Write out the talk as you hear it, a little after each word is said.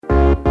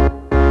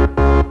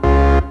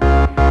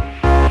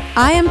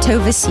I am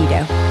Tova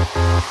Cito.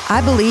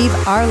 I believe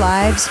our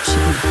lives should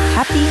be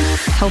happy,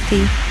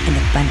 healthy, and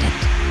abundant.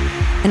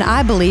 And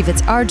I believe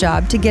it's our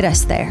job to get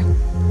us there.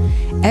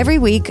 Every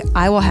week,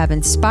 I will have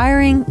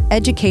inspiring,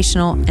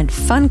 educational, and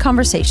fun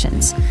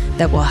conversations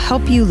that will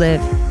help you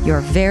live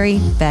your very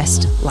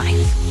best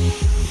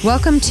life.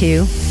 Welcome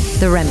to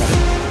The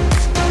Remedy.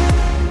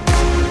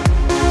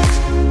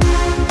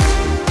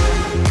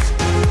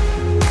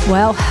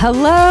 Well,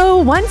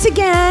 hello once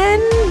again.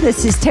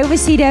 This is Tova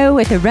Cito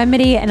with The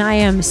Remedy, and I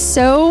am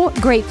so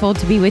grateful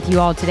to be with you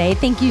all today.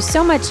 Thank you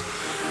so much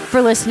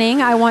for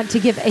listening. I want to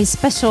give a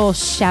special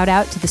shout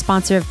out to the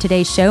sponsor of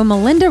today's show,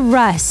 Melinda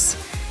Russ.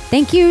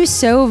 Thank you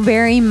so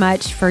very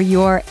much for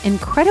your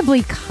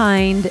incredibly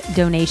kind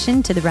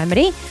donation to The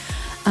Remedy.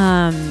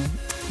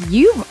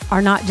 You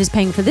are not just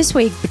paying for this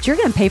week, but you're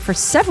going to pay for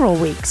several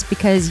weeks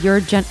because of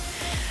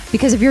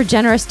your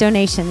generous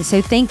donation.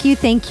 So thank you,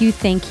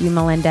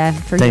 Melinda.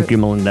 Thank you,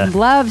 Melinda.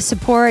 Love,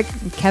 support.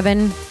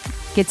 Kevin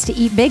gets to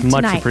eat big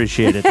tonight. Much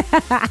appreciated.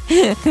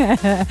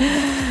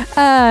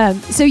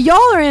 So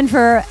y'all are in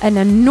for an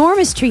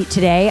enormous treat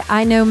today.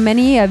 I know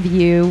many of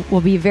you will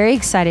be very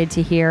excited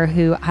to hear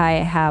who I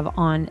have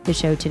on the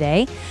show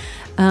today,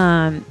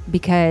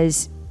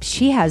 because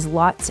she has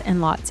lots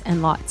and lots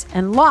and lots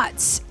and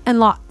lots and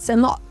lots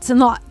and lots and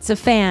lots of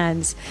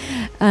fans.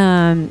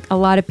 A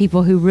lot of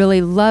people who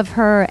really love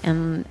her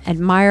and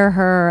admire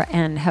her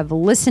and have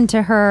listened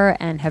to her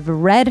and have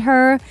read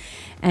her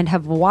and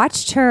have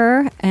watched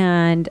her.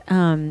 And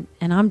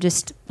I'm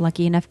just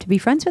lucky enough to be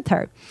friends with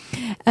her.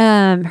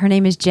 Her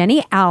name is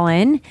Jennie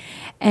Allen.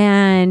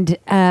 And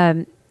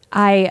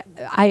I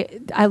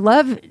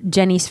love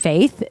Jennie's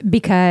faith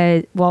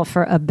because, well,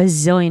 for a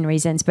bazillion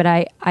reasons, but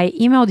I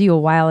emailed you a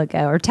while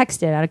ago or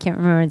texted, I can't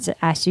remember, and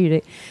asked you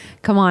to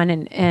come on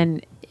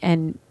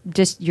and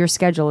just your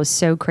schedule is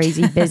so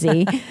crazy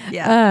busy.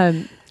 Yeah.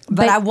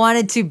 But I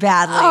wanted to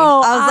badly.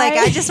 Oh, I was like,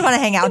 I just want to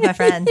hang out with my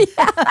friend.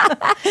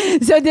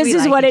 So this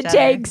is what it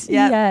takes.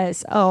 Yep.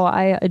 Yes. Oh,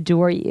 I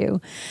adore you.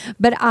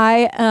 But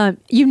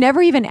you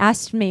never even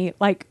asked me,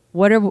 like,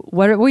 what are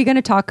we going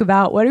to talk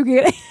about? What are we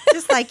going to...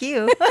 Just like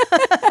you.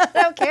 I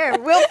don't care.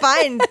 We'll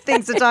find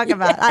things to talk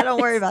about. I don't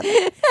worry about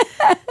it.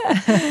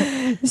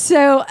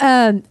 So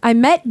I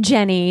met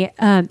Jennie.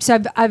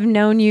 So I've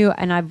known you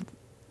and I've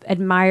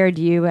admired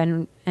you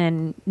and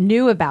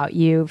knew about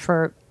you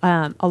for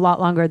a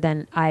lot longer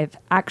than I've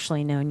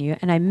actually known you.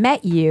 And I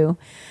met you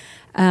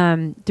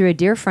through a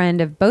dear friend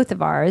of both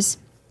of ours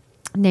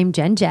named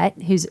Jen Jett,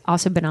 who's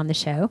also been on the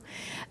show.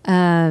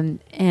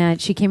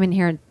 And she came in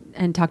here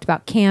and talked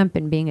about camp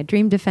and being a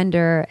dream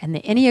defender and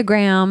the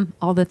Enneagram,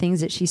 all the things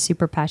that she's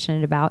super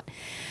passionate about.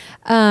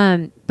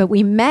 But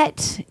we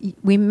met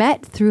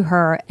through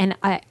her, and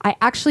I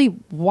actually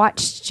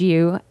watched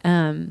you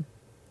in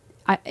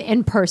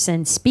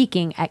person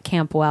speaking at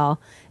Camp Well.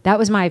 That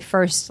was my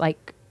first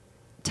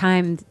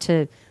time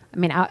to,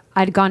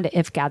 I'd gone to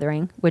If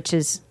Gathering, which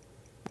is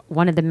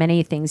one of the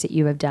many things that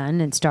you have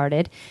done and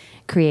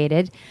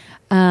created,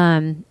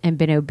 and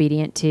been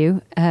obedient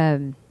to.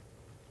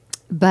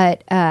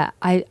 But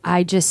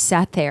I just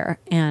sat there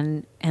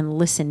and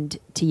listened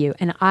to you.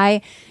 And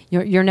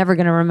you're never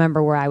going to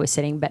remember where I was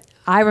sitting, but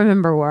I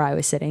remember where I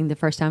was sitting the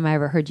first time I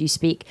ever heard you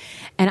speak.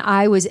 And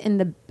I was in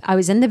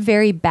the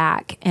very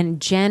back, and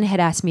Jen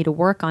had asked me to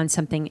work on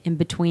something in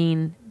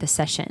between the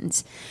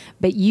sessions.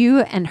 But you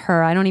and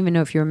her, I don't even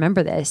know if you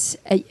remember this.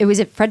 It was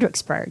at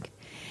Fredericksburg.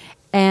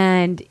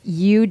 And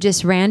you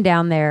just ran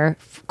down there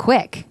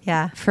quick.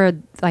 Yeah. For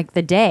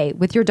the day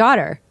with your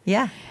daughter.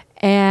 Yeah.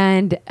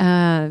 And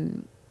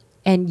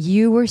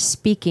you were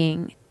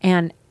speaking,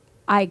 and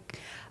I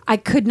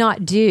could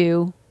not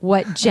do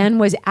what Jen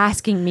was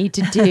asking me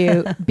to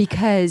do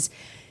because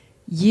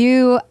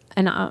you,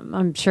 and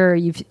I'm sure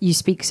you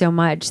speak so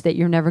much that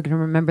you're never going to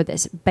remember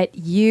this, but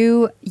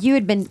you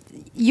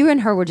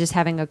and her were just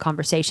having a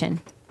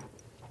conversation,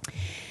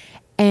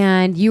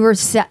 and you were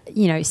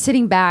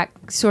sitting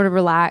back, sort of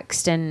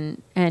relaxed,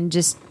 and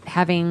just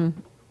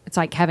it's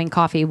like having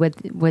coffee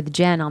with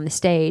Jen on the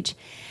stage.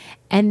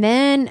 And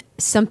then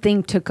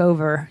something took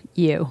over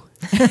you.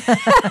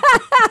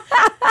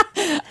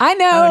 I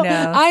know. Oh,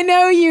 no. I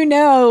know you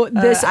know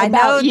this about I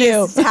know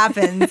you. This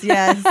happens.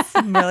 Yes,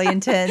 I'm really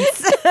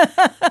intense.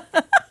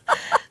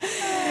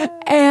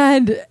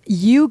 And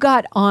you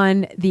got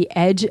on the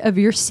edge of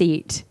your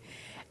seat,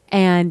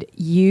 and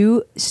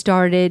you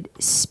started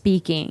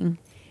speaking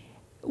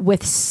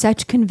with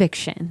such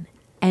conviction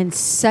and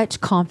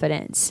such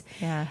confidence,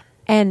 Yeah.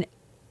 and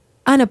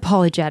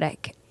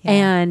unapologetic, Yeah.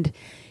 and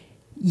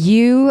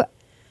you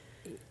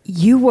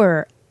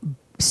were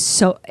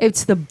so,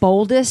 it's the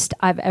boldest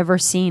I've ever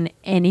seen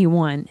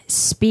anyone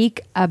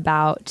speak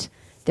about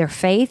their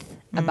faith,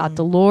 about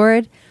the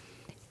Lord,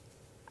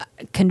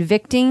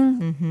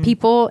 convicting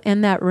people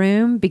in that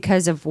room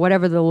because of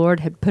whatever the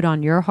Lord had put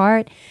on your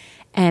heart.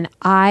 And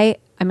I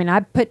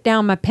put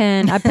down my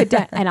pen,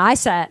 and I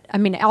sat,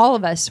 all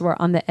of us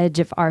were on the edge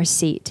of our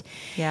seat.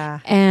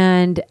 Yeah.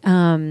 And,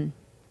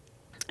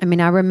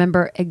 I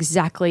remember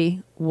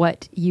exactly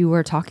what you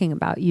were talking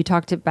about. You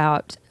talked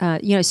about,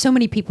 so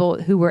many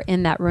people who were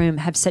in that room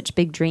have such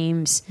big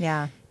dreams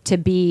to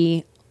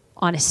be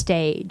on a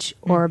stage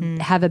or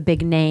have a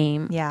big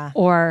name. Yeah.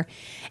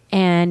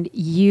 And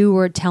you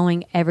were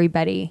telling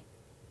everybody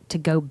to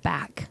go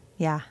back.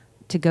 Yeah.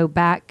 To go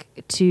back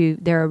to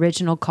their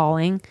original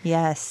calling.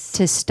 Yes.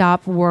 To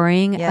stop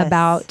worrying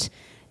about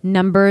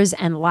numbers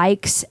and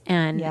likes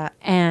and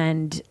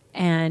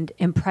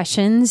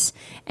impressions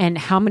and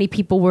how many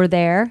people were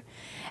there,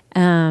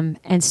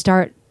 and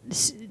start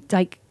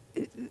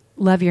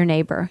love your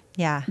neighbor.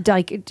 Yeah.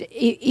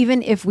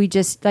 Even if we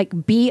just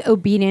be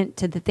obedient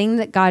to the thing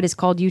that God has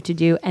called you to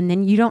do, and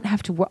then you don't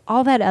have to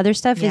all that other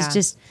stuff is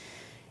just,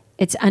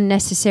 it's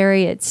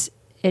unnecessary.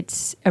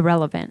 It's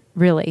irrelevant,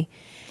 really.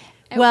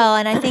 Well,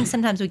 and I think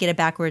sometimes we get a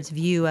backwards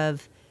view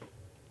of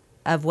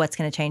what's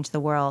going to change the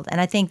world.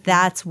 And I think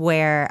that's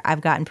where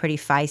I've gotten pretty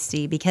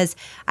feisty, because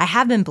I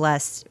have been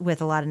blessed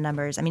with a lot of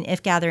numbers. I mean,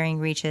 If Gathering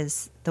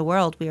reaches the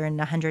world, we are in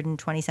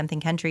 120 something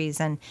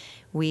countries, and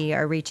we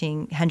are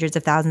reaching hundreds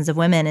of thousands of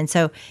women. And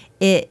so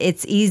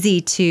it's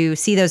easy to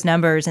see those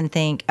numbers and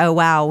think, oh,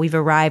 wow, we've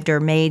arrived or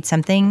made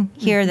something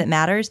here that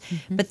matters.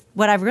 Mm-hmm. But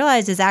what I've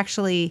realized is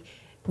actually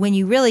when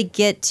you really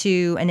get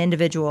to an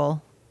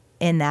individual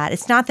in that,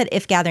 it's not that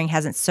If Gathering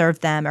hasn't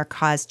served them or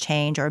caused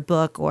change, or a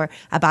book or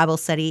a Bible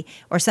study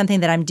or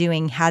something that I'm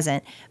doing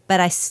hasn't, but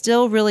I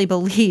still really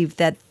believe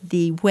that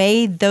the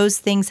way those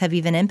things have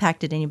even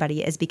impacted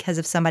anybody is because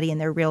of somebody in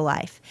their real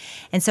life.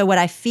 And so what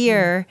I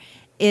fear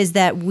is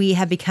that we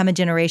have become a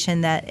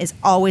generation that is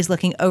always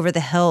looking over the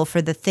hill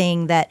for the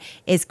thing that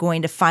is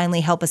going to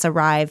finally help us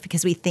arrive,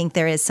 because we think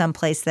there is some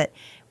place that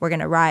we're going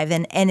to arrive,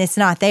 and it's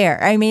not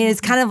there. I mean,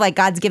 it's kind of like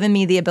God's given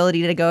me the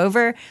ability to go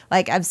over.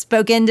 Like, I've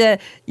spoken to,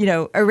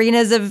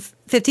 arenas of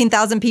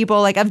 15,000 people.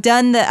 Like, I've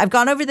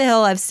gone over the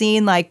hill. I've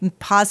seen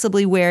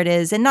possibly where it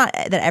is, and not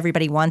that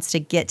everybody wants to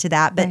get to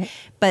that,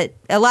 but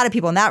a lot of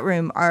people in that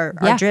room are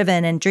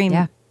driven and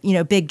dream,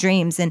 big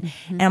dreams. And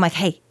I'm like,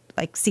 hey,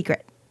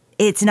 secret,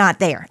 it's not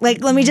there.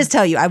 Let me just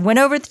tell you, I went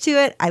over to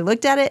it. I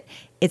looked at it.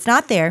 It's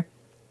not there.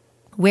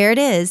 Where it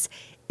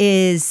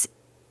is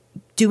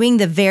doing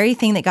the very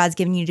thing that God's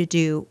given you to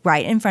do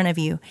right in front of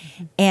you.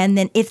 And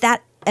then if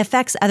that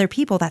affects other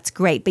people, that's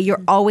great. But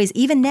you're always,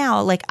 even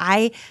now,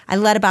 I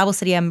led a Bible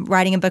study. I'm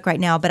writing a book right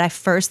now, but I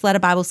first led a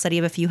Bible study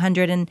of a few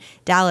hundred in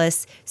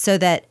Dallas so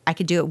that I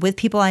could do it with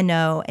people I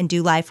know and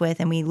do life with,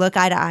 and we look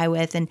eye to eye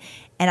with. And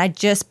I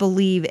just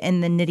believe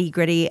in the nitty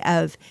gritty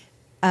of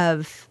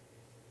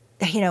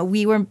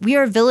we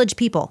are village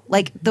people.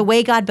 The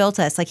way God built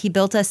us, He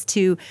built us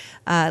to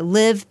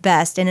live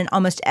best. And in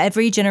almost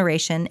every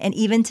generation, and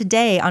even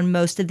today on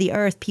most of the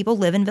earth, people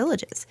live in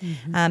villages.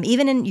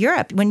 Even in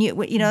Europe, when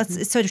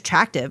it's so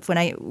attractive. When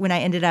I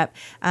ended up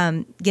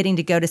getting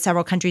to go to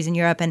several countries in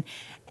Europe, and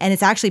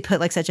it's actually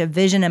put such a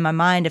vision in my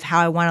mind of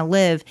how I want to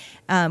live,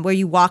 where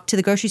you walk to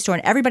the grocery store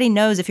and everybody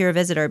knows if you're a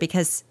visitor,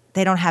 because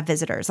they don't have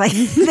visitors.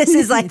 This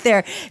is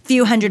their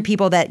few hundred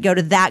people that go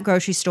to that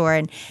grocery store.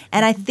 And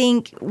I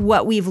think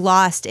what we've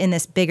lost in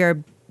this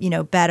bigger,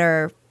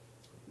 better,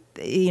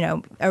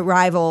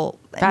 arrival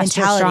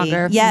faster, mentality.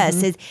 Stronger.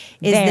 Yes. Is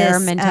their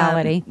this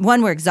mentality.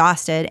 One, we're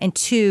exhausted. And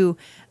two,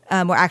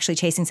 we're actually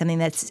chasing something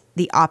that's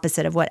the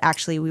opposite of what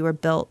actually we were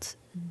built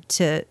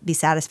to be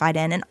satisfied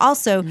in. And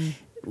also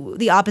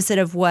the opposite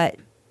of what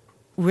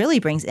really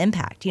brings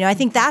impact. I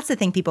think that's the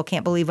thing people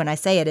can't believe when I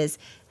say it is,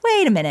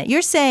 wait a minute,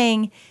 you're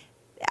saying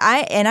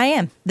I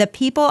am. The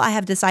people I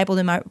have discipled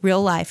in my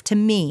real life, to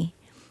me,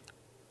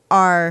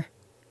 are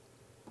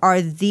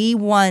the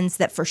ones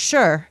that for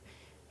sure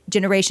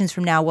generations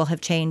from now will have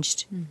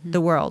changed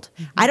the world.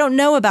 I don't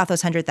know about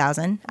those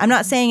 100,000. I'm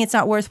not saying it's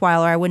not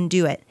worthwhile or I wouldn't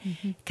do it,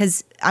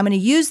 because I'm going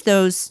to use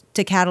those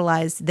to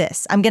catalyze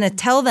this. I'm going to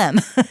tell them,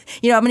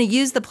 I'm going to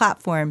use the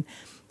platform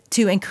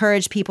to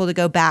encourage people to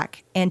go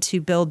back and to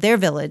build their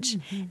village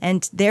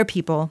and their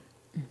people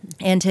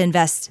and to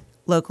invest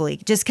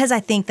locally. Just because I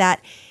think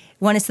that,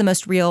 one, it's the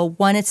most real.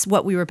 One, it's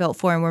what we were built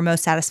for and we're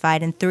most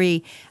satisfied. And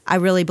three, I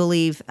really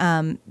believe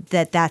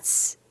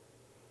that's,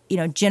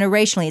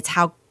 generationally,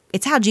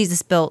 it's how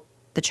Jesus built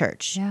the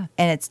church, and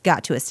it's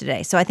got to us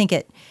today. So I think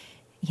it,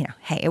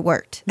 hey, it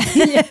worked.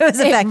 It was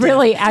effective. It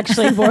really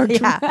actually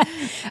worked.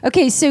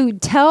 Okay, so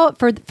tell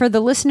for the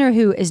listener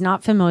who is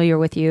not familiar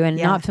with you and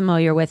not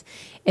familiar with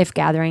If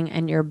Gathering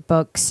and your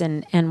books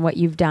and what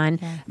you've done,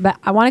 but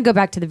I want to go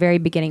back to the very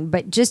beginning,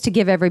 but just to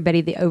give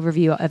everybody the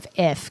overview of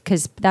If,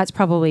 because that's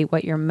probably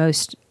what you're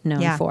most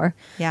known for,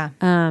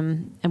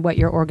 and what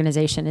your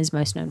organization is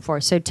most known for.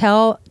 So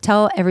tell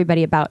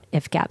everybody about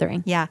If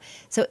Gathering. Yeah.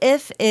 So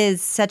If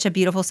is such a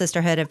beautiful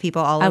sisterhood of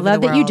people all over the world. I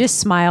love that you just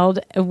smiled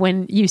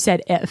when you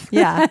said If.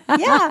 Yeah.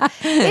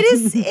 It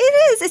is.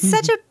 It's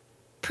such a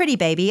pretty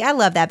baby. I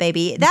love that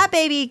baby. That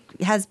baby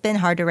has been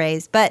hard to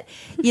raise, but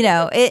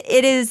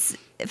it is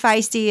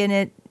feisty, and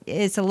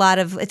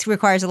it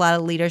requires a lot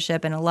of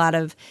leadership and a lot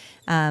of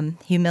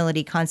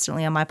humility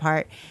constantly on my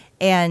part,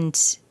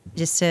 and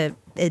just to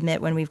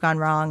admit when we've gone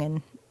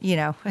wrong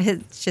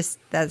it's just,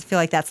 I feel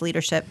like that's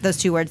leadership. Those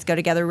two words go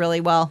together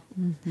really well.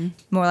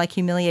 More like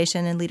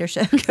humiliation and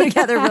leadership go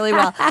together really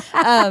well.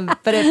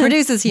 But it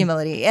produces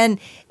humility. And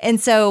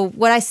so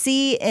what I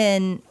see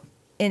in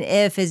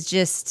IF is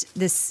just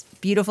this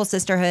beautiful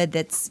sisterhood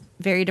that's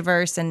very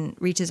diverse and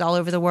reaches all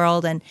over the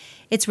world. And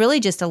it's really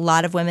just a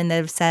lot of women that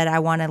have said, I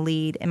want to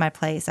lead in my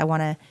place. I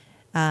want to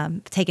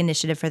take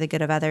initiative for the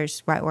good of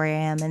others right where I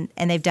am.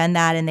 And they've done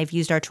that, and they've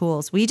used our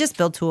tools. We just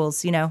build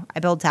tools. I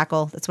build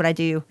tackle. That's what I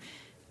do.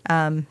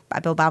 I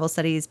build Bible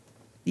studies.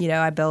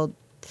 I build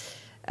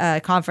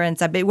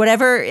conference. I build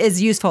whatever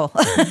is useful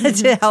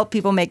to help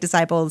people make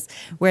disciples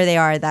where they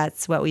are.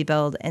 That's what we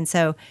build. And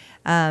so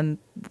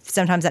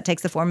sometimes that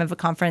takes the form of a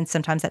conference.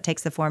 Sometimes that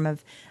takes the form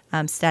of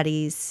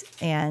studies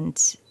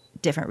and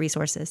different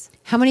resources.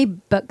 How many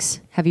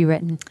books have you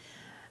written?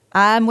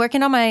 I'm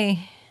working on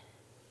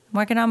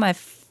my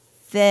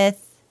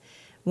fifth.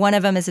 One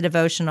of them is a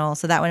devotional,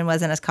 so that one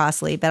wasn't as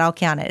costly, but I'll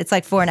count it. It's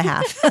like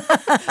 4.5.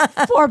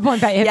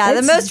 4.5. Yeah,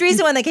 the most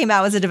recent one that came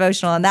out was a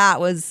devotional, and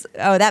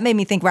that made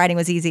me think writing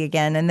was easy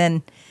again. And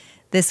then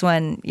this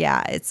one,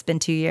 it's been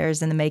 2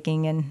 years in the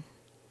making, and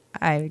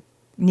I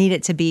need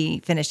it to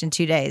be finished in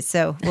 2 days.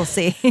 So we'll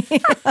see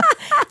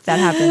if that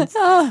happens.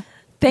 Oh,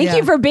 thank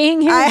you for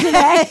being here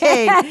today.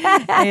 Hey,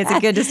 it's a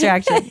good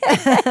distraction.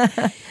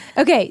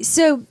 Okay,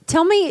 so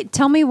tell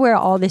me where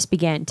all this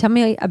began. Tell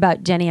me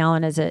about Jennie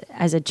Allen as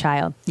a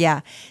child.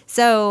 Yeah,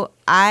 so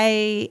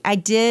I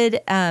did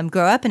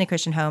grow up in a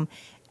Christian home.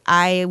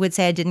 I would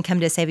say I didn't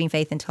come to saving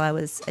faith until I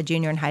was a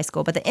junior in high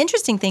school. But the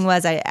interesting thing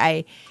was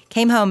I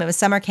came home. It was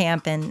summer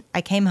camp, and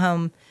I came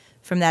home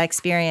from that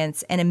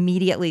experience and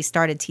immediately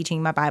started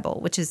teaching my Bible,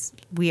 which is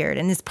weird.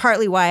 And it's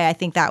partly why I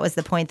think that was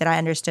the point that I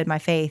understood my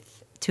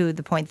faith, to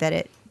the point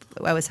that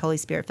I was Holy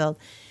Spirit filled.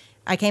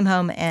 I came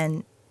home,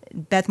 and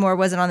Beth Moore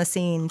wasn't on the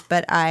scene,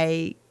 but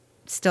I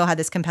still had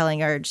this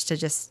compelling urge to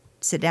just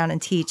sit down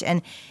and teach.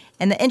 And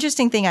the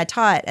interesting thing I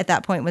taught at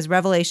that point was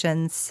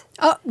Revelations.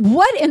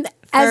 What in the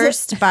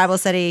first Bible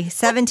study,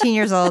 17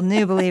 years old,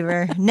 new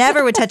believer.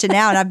 Never would touch it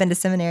now, and I've been to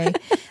seminary.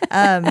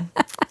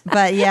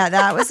 But yeah,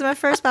 that was my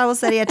first Bible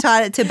study. I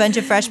taught it to a bunch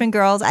of freshman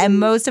girls.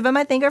 Most of them,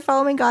 I think, are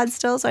following God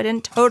still, so I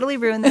didn't totally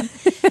ruin them.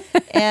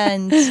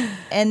 And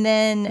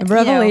then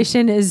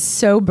Revelation is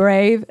so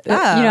brave.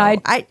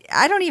 I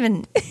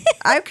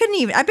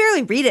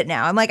barely read it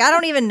now. I'm like, I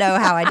don't even know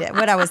how I did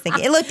what I was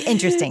thinking. It looked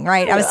interesting,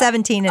 right? I was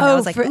 17, and I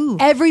was like, ooh,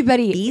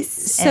 everybody,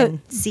 beasts and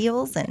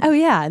seals and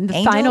and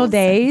the final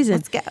days.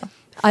 Let's go.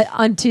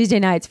 On Tuesday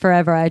nights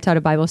forever, I taught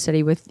a Bible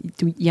study with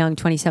young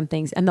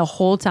 20-somethings, and the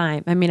whole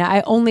time,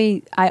 I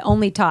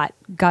only taught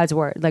God's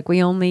word. Like,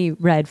 we only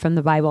read from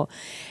the Bible,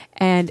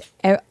 and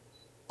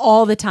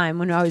all the time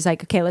when I was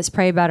like, okay, let's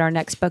pray about our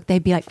next book,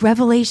 they'd be like,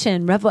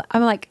 Revelation.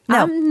 I'm like,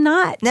 no. I'm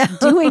not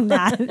doing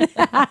that.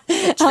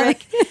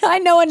 Trick. I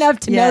know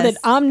enough to know that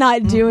I'm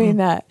not doing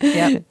that.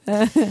 Yep.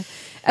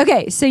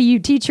 Okay, so you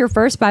teach your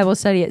first Bible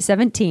study at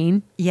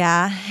 17.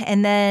 Yeah,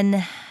 and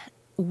then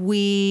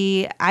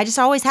I just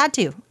always had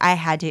to. I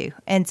had to.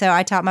 And so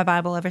I taught my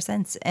Bible ever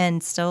since.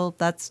 And still,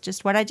 that's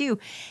just what I do.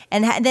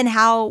 And then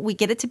how we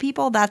get it to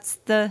people, that's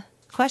the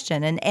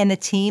question. And the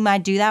team I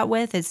do that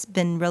with has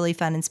been really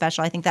fun and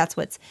special. I think that's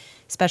what's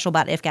special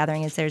about IF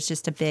Gathering, is there's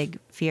just a big,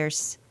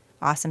 fierce,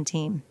 awesome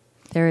team.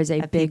 There is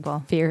a big,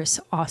 fierce,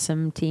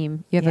 awesome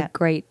team. You have a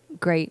great,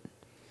 great,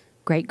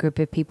 great group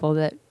of people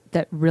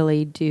that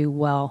really do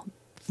well.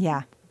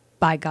 Yeah.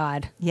 By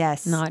God.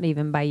 Yes. Not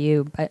even by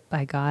you, but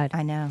by God.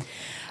 I know.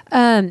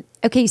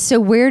 Okay, so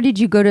where did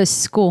you go to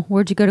school?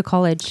 Where'd you go to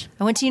college?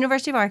 I went to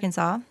University of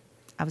Arkansas.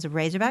 I was a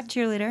Razorback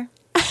cheerleader.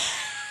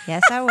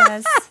 Yes, I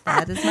was.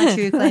 That is my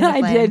true claim to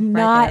fame. I did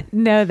not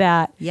know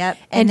that. Yep.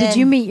 And did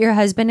you meet your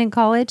husband in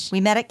college?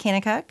 We met at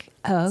Kanakuk.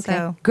 Oh, okay.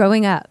 So,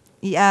 growing up?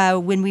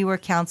 When we were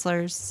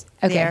counselors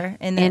there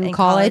in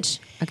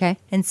college. Okay.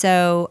 And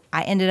so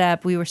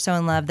we were so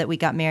in love that we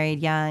got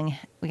married young.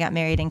 We got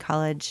married in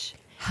college.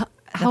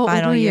 How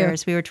final old were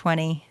years, we were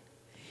 20.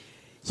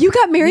 You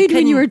got married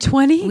when you were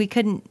 20? We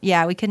couldn't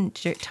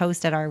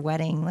toast at our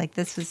wedding. Like,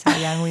 this was how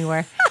young we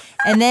were.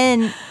 And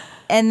then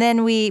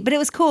but it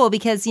was cool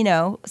because,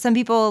 some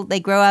people, they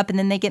grow up and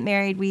then they get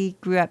married. We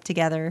grew up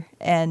together,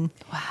 and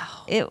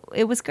wow,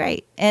 it was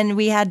great. And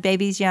we had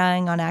babies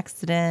young on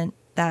accident.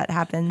 That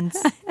happens.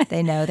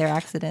 They know their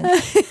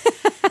accidents.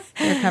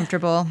 They're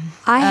comfortable.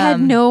 I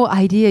had no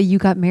idea you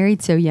got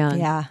married so young.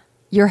 Yeah.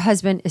 Your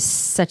husband is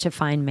such a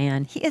fine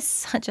man. He is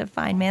such a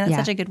fine man.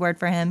 That's such a good word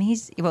for him.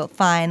 He's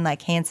fine,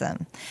 like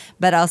handsome,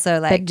 but also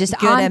like just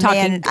good. I'm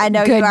talking man. I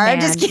know you are. Man. I'm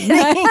just kidding.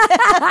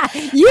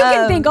 You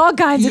can think all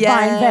kinds of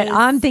fine, but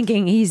I'm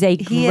thinking he's a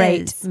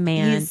great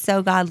man. He's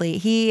so godly.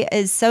 He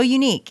is so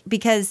unique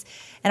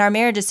and our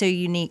marriage is so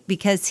unique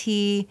because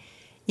he,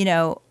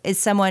 is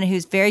someone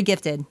who's very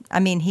gifted. I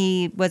mean,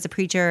 he was a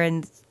preacher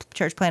and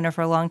church planner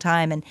for a long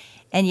time,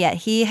 and yet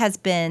he has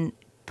been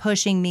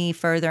pushing me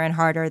further and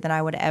harder than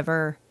I would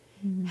ever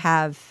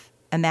have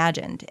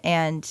imagined,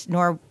 and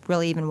nor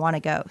really even want to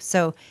go.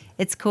 So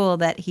it's cool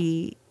that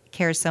he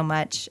cares so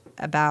much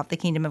about the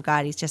kingdom of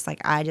God. He's just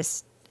like, I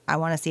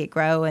want to see it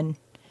grow, and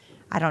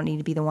I don't need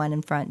to be the one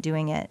in front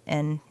doing it.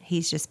 And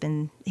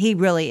he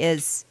really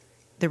is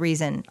the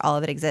reason all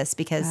of it exists,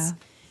 because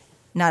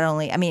not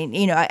only, I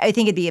mean, I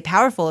think it'd be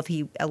powerful if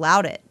he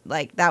allowed it.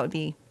 Like, that would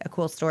be a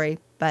cool story,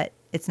 but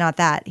it's not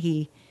that.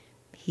 He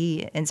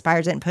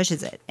inspires it and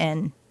pushes it,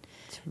 and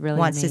really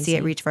wants amazing to see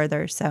it reach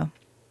further. So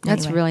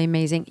that's really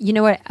amazing. You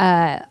know what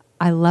I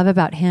love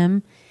about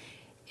him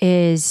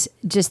is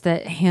just the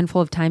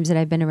handful of times that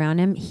I've been around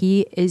him.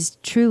 He is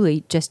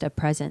truly just a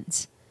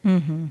presence.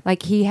 Mm-hmm.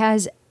 Like,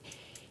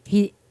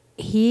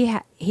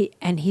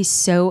 and he's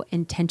so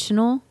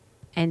intentional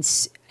and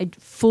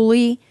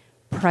fully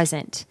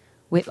present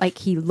with, like,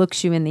 he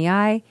looks you in the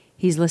eye.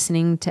 He's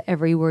listening to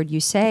every word you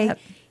say. Yep.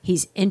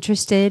 He's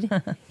interested.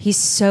 He's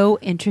so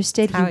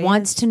interested. He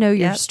wants to know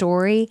your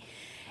story.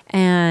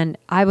 And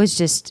I was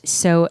just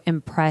so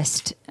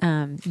impressed.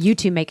 You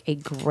two make a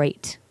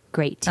great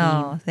team.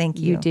 Oh, thank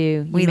you. You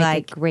do. We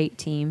make a great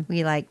team.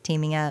 We like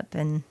teaming up,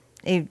 and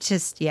it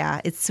just,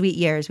 it's sweet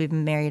years. We've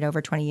been married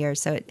over 20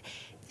 years, so it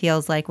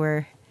feels like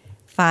we're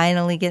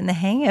finally getting the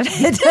hang of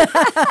it.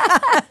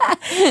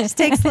 It just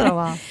takes a little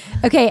while.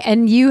 Okay,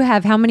 and you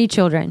have how many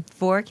children?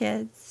 4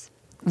 kids.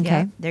 Okay.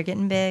 Yeah, they're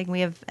getting big. We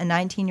have a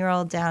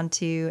 19-year-old down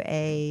to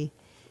a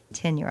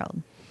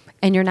 10-year-old.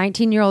 And your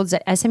 19-year-old's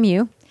at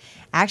SMU.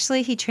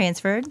 Actually, he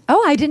transferred.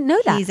 Oh, I didn't know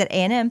that. He's at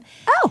A&M.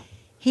 Oh.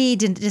 He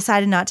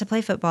decided not to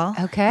play football.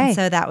 Okay. And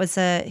so that was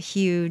a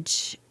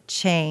huge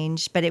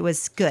change, but it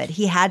was good.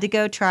 He had to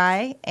go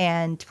try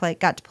and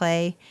got to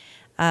play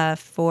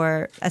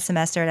for a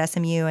semester at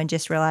SMU, and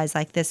just realized,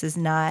 like, this is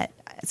not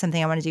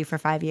something I want to do for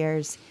 5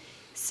 years.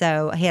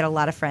 So he had a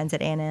lot of friends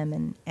at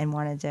A&M and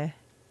wanted to.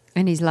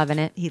 And he's loving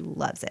it. He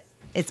loves it.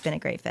 It's been a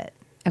great fit.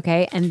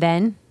 Okay, and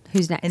then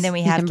who's next? And then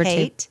we have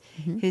Kate,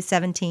 who's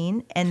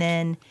 17, and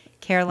then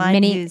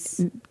Caroline,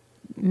 who's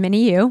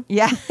mini you.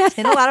 Yeah,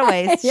 in a lot of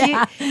ways.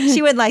 Yeah.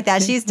 She wouldn't like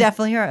that. She's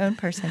definitely her own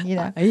person,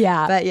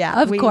 Yeah, but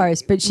of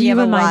course. But she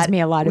reminds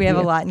me a lot of you. We have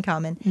a lot in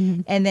common.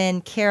 Mm-hmm. And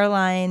then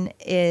Caroline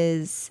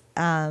is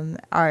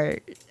our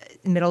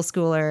middle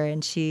schooler,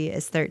 and she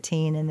is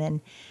 13, and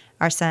then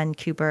our son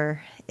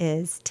Cooper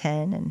is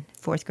 10 and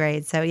 4th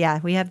grade. So yeah,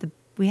 we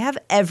have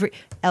every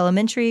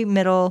elementary,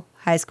 middle,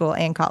 high school,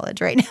 and college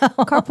right now.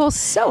 Carpool's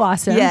so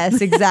awesome.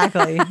 Yes,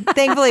 exactly.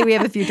 Thankfully, we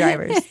have a few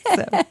drivers.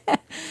 So.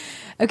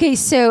 Okay,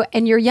 so,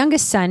 and your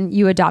youngest son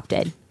you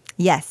adopted.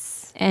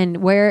 Yes. And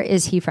where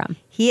is he from?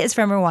 He is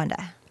from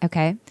Rwanda.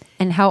 Okay.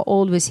 And how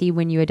old was he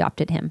when you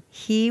adopted him?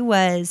 He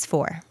was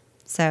 4.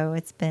 So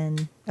it's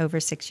been over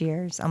 6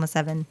 years, almost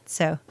 7.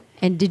 So.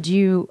 And did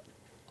you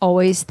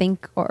always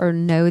think or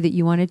know that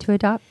you wanted to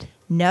adopt?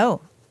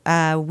 No.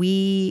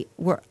 We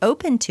were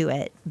open to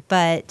it,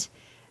 but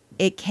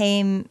it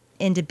came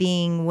into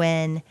being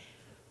when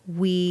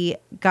we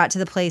got to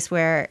the place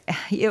where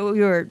we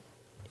were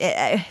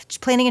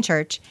planning a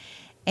church,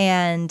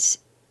 and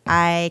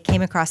I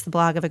came across the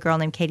blog of a girl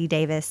named Katie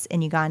Davis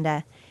in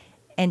Uganda,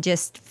 and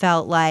just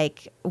felt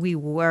like we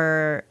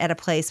were at a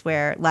place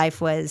where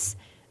life was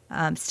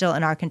still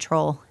in our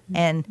control,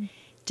 and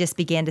just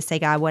began to say,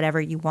 God,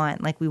 whatever you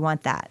want, like, we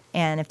want that.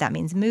 And if that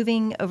means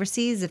moving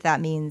overseas, if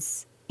that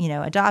means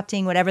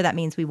adopting, whatever that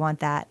means, we want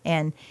that.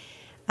 And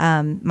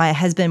my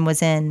husband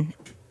was in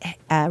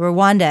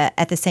Rwanda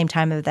at the same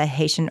time of the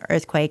Haitian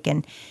earthquake,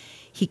 and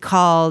he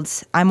called.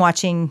 I'm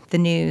watching the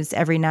news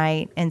every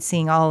night and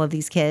seeing all of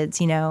these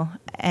kids,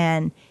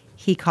 and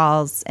he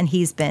calls, and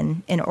he's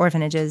been in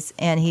orphanages,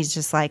 and he's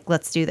just like,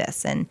 let's do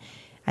this. And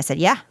I said,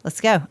 yeah, let's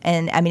go.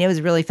 And I mean, it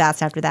was really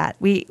fast after that.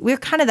 We're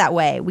kind of that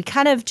way. We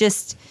kind of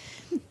just,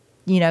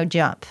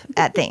 jump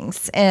at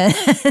things. And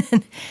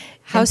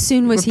how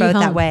soon was he both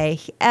home? That way?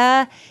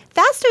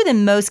 Faster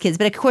than most kids,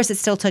 but of course it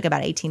still took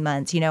about 18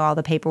 months, all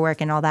the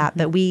paperwork and all that. Mm-hmm.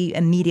 But we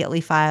immediately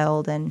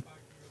filed, and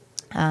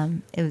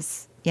it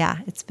was,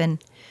 it's been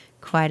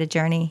quite a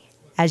journey,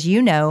 as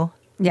you know,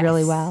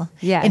 really well.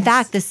 Yeah. In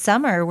fact, this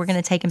summer we're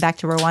going to take him back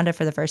to Rwanda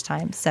for the first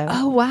time. So.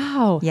 Oh,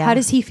 wow. Yeah. How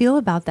does he feel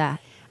about that?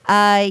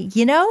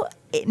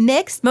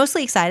 Mixed,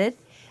 mostly excited.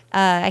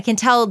 I can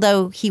tell,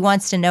 though, he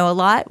wants to know a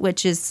lot,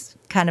 which is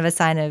kind of a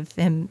sign of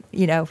him,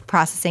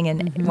 processing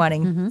and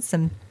wanting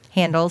some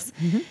handles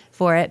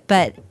for it.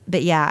 But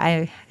yeah,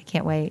 I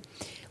can't wait.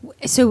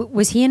 So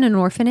was he in an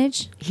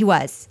orphanage? He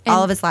was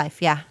all of his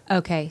life. Yeah.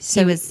 Okay.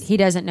 So he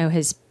doesn't know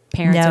his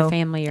parents or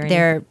family or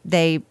anything.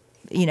 They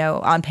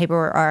on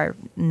paper are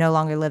no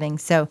longer living.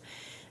 So,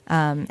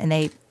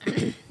 and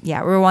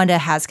Rwanda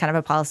has kind of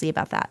a policy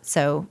about that.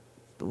 So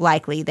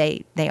likely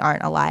they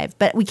aren't alive,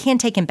 but we can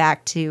take him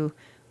back to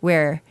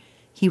where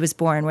he was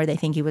born, where they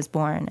think he was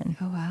born. And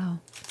oh, wow.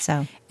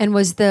 So, and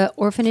was the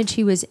orphanage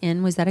he was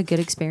in, was that a good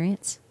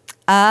experience?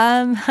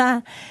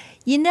 Like,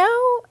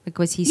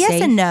 was he yes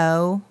safe? And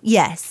no.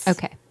 Yes.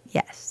 Okay.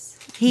 Yes.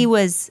 He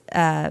was,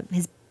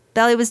 his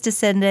belly was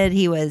distended.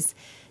 He was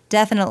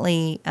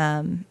definitely,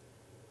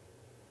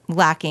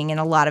 lacking in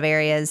a lot of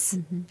areas.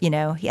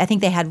 I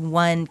think they had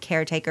one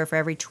caretaker for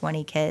every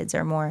 20 kids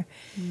or more.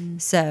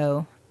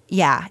 So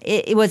yeah,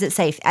 it wasn't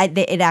safe.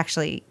 It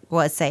actually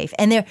was safe.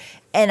 And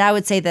I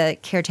would say the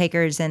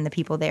caretakers and the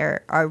people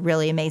there are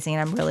really amazing,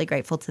 and I'm really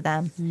grateful to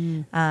them.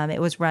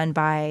 It was run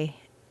by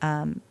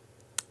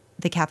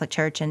the Catholic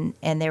Church, and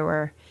there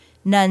were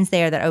nuns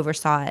there that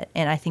oversaw it,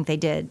 and I think they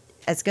did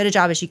as good a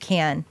job as you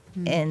can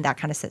in that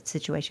kind of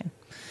situation.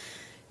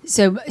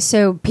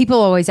 So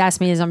people always ask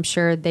me, as I'm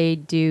sure they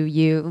do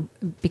you,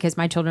 because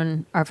my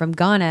children are from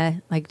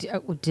Ghana, like,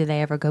 do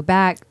they ever go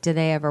back? Do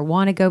they ever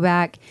want to go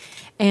back?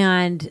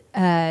 And,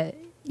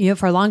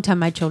 for a long time,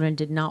 my children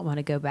did not want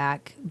to go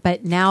back,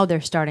 but now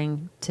they're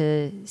starting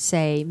to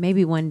say,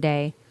 maybe one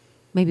day.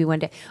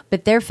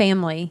 But their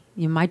family,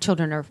 my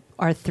children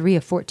are 3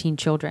 of 14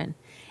 children,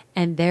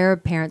 and their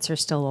parents are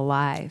still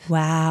alive.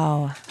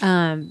 Wow.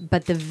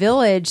 But the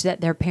village that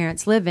their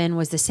parents live in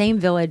was the same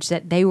village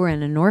that they were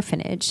in an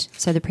orphanage.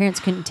 So the parents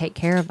couldn't take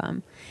care of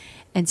them.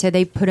 And so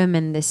they put them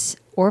in this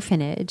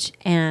orphanage,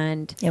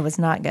 and it was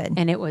not good.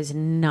 And it was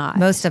not.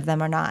 Most of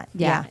them are not.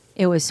 Yeah.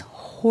 It was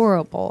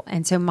horrible.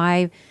 And so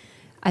I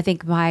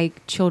think my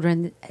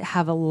children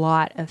have a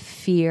lot of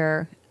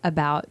fear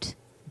about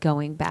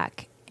going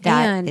back.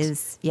 That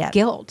is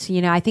guilt.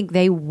 I think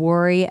they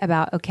worry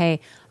about, okay,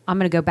 I'm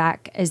going to go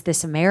back as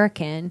this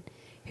American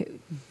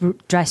who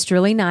dressed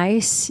really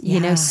nice,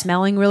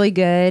 smelling really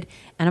good.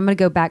 And I'm going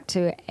to go back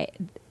to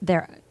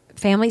their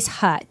family's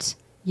hut,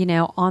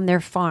 on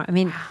their farm. I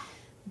mean,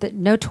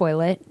 no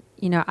toilet.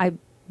 I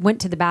went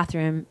to the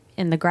bathroom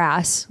in the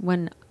grass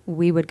when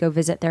we would go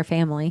visit their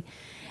family.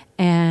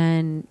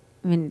 And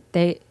I mean,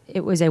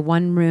 it was a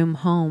 1-room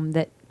home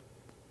that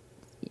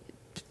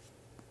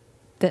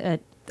the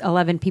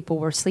 11 people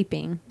were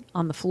sleeping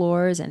on the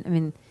floors. And I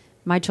mean,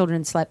 my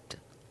children slept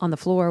on the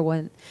floor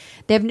when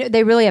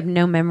they really have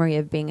no memory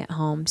of being at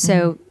home.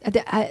 So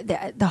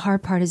the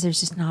hard part is there's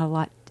just not a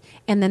lot.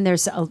 And then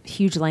there's a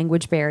huge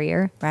language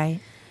barrier. Right.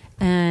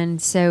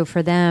 And so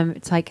for them,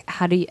 it's like,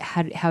 how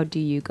do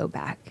you go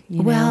back?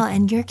 Well,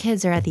 and your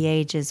kids are at the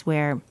ages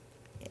where,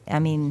 I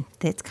mean,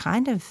 it's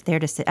kind of there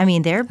to sit. I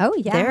mean, they're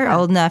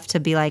old enough to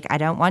be like, I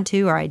don't want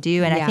to, or I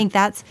do. And I think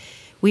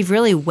we've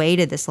really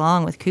waited this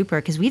long with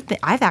Cooper, because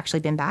I've actually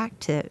been back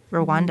to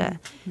Rwanda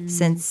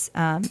since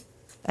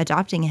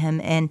adopting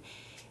him,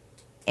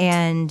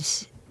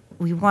 and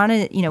we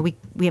wanted,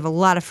 we have a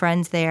lot of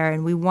friends there,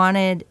 and we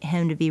wanted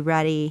him to be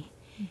ready,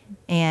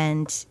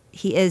 and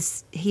he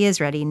is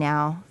ready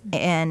now,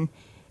 and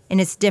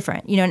it's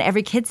different, and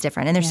every kid's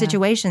different, and their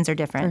situations are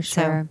different.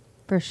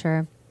 For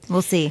sure.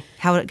 We'll see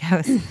how it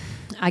goes.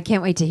 I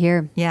can't wait to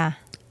hear. Yeah.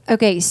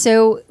 Okay,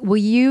 so will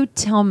you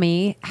tell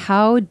me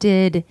how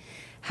did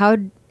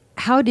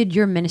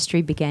your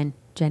ministry begin,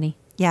 Jennie?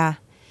 Yeah.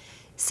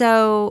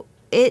 So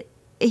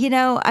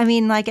I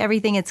mean, like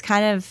everything, it's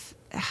kind of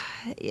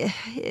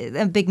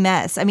a big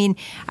mess. I mean,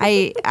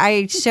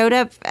 I showed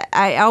up,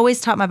 I always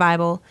taught my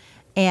Bible,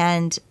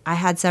 and I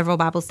had several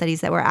Bible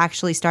studies that were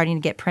actually starting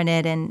to get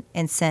printed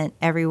and sent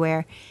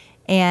everywhere.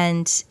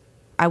 And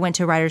I went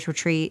to a writer's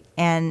retreat,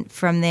 and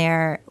from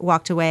there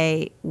walked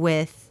away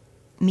with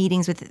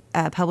meetings with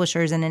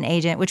publishers and an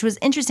agent, which was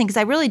interesting because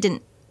I really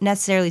didn't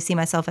necessarily see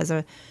myself as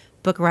a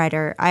book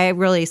writer. I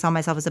really saw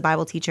myself as a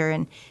Bible teacher,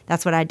 and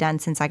that's what I'd done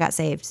since I got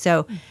saved.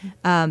 So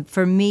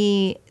for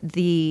me,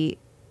 the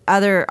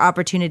other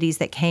opportunities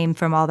that came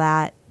from all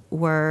that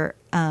were,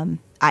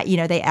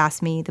 they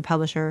asked me, the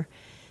publisher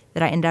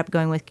that I ended up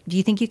going with, do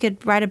you think you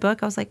could write a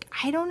book? I was like,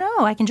 I don't know.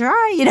 I can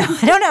try. I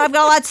don't know. I've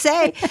got a lot to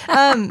say.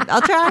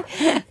 I'll try.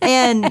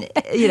 And,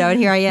 and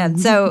here I am.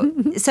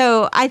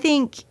 So I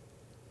think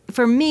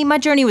for me, my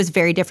journey was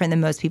very different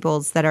than most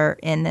people's that are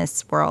in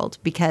this world,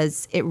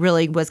 because it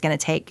really was going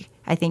to take,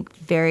 I think,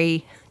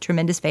 very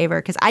tremendous favor,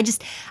 because I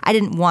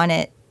didn't want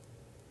it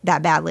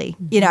that badly.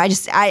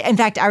 In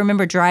fact, I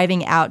remember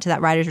driving out to that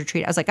writer's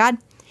retreat. I was like, God,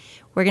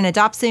 we're going to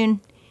adopt soon.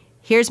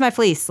 Here's my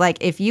fleece. Like,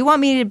 if you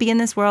want me to be in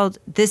this world,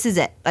 this is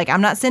it. Like,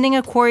 I'm not sending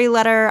a query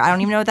letter. I don't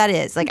even know what that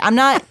is. Like, I'm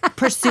not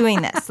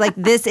pursuing this. Like,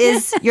 this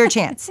is your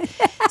chance.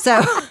 So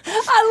I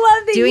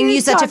love that doing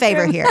you such a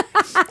favor here.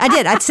 I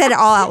did. I said it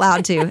all out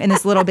loud too, in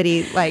this little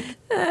bitty, like,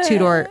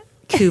 2-door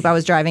coupe I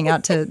was driving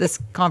out to this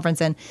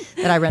conference in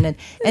that I rented.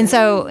 And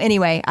so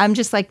anyway, I'm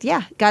just like,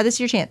 yeah, God, this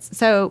is your chance.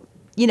 So,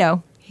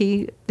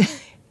 he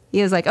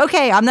was like,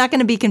 okay, I'm not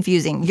going to be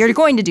confusing. You're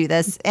going to do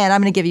this, and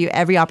I'm going to give you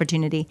every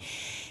opportunity.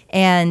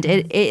 And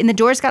and the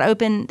doors got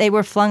open. They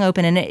were flung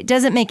open, and it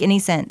doesn't make any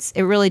sense.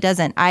 It really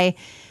doesn't.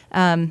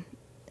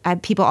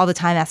 People all the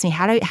time ask me,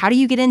 how do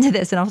you get into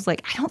this? And I was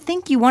like, I don't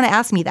think you want to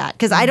ask me that,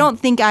 because I don't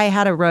think I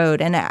had a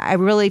road, and I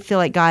really feel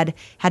like God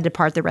had to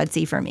part the Red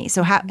Sea for me.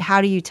 So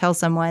how do you tell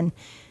someone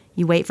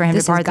you wait for him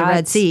to part the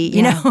Red Sea?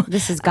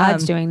 This is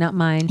God's doing, not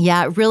mine.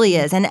 Yeah, it really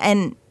is.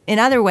 And in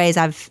other ways,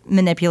 I've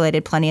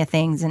manipulated plenty of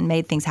things and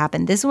made things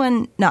happen. This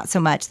one, not so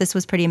much. This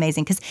was pretty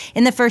amazing, because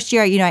in the first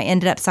year, I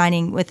ended up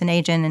signing with an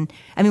agent,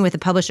 with a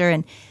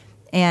publisher,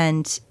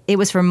 and it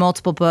was for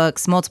multiple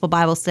books, multiple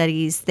Bible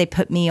studies. They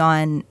put me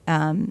on,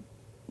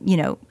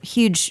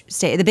 huge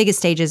the biggest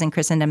stages in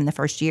Christendom in the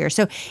first year.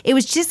 So it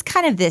was just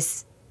kind of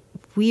this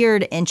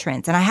weird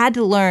entrance. And I had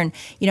to learn,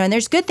 and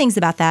there's good things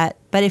about that.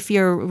 But if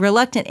you're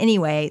reluctant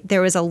anyway,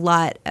 there was a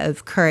lot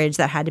of courage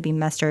that had to be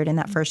mustered in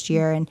that first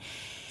year.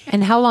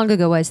 And how long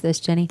ago was this,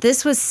 Jennie?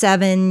 This was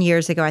 7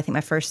 years ago, I think,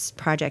 my first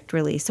project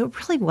release. So it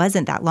really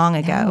wasn't that long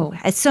ago.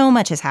 No. So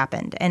much has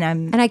happened.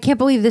 And I can't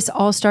believe this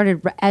all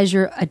started as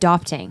you're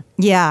adopting.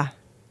 Yeah.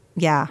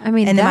 Yeah. I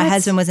mean, and then my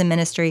husband was in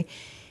ministry.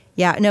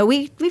 Yeah. No,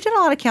 we've done a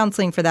lot of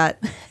counseling for that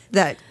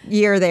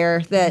year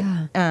there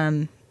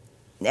that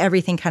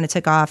everything kind of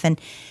took off.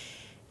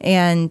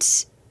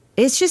 And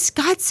it's just,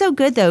 God's so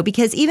good, though,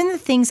 because even the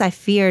things I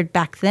feared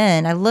back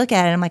then, I look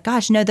at it and I'm like,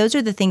 gosh, no, those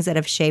are the things that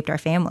have shaped our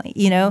family.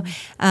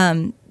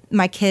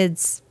 My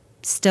kids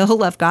still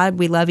love God.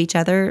 We love each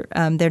other.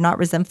 They're not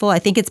resentful. I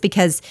think it's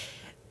because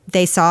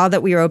they saw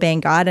that we were obeying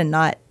God and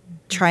not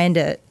trying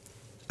to,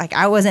 like,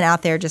 I wasn't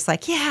out there just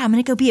like, yeah, I'm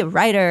going to go be a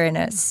writer and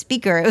a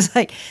speaker. It was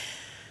like,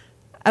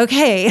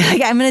 okay,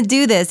 like, I'm going to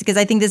do this because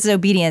I think this is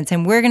obedience,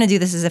 and we're going to do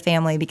this as a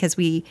family because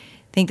we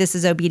think this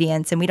is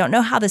obedience, and we don't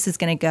know how this is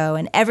going to go.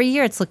 And every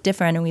year it's looked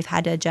different, and we've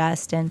had to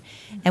adjust, and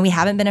we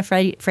haven't been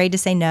afraid to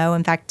say no.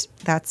 In fact,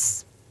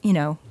 that's,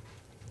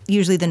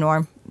 usually the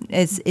norm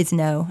is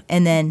no.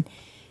 And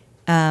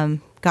then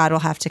God will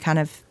have to kind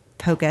of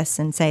poke us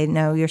and say,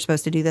 no, you're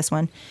supposed to do this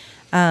one.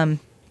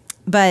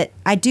 But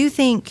I do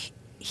think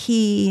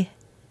he's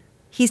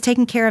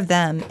taking care of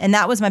them. And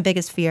that was my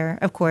biggest fear,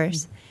 of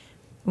course,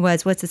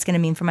 was what's this going to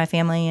mean for my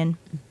family. And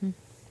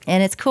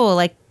it's cool.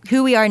 Like,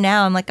 who we are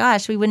now, I'm like,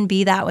 gosh, we wouldn't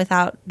be that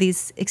without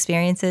these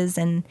experiences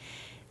and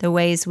the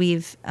ways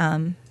we've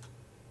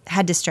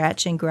had to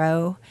stretch and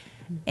grow.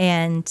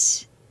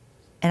 And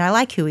I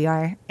like who we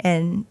are.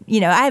 And,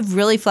 I have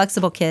really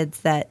flexible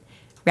kids that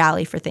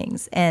rally for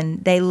things,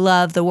 and they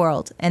love the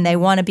world, and they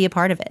want to be a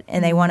part of it,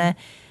 and they want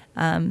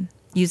to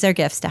use their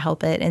gifts to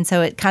help it. And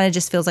so it kind of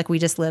just feels like we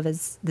just live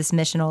as this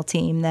missional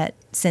team that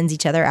sends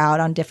each other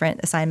out on different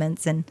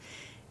assignments, and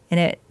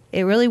it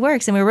really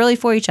works, and we're really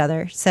for each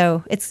other.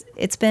 So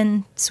it's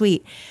been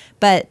sweet.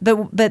 But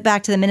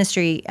back to the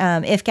ministry,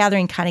 If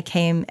Gathering kind of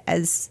came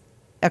as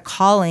a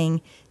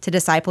calling to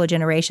disciple a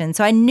generation.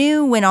 So I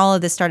knew when all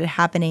of this started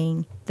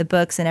happening, the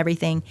books and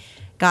everything,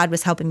 God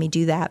was helping me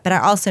do that. But I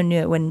also knew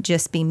it wouldn't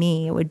just be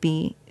me. It would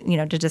be,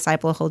 to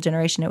disciple a whole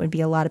generation, it would be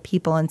a lot of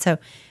people. And so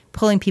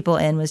pulling people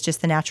in was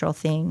just the natural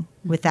thing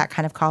with that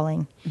kind of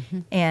calling.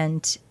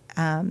 And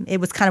it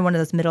was kind of one of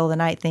those middle of the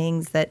night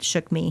things that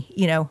shook me,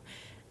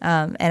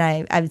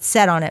 and I've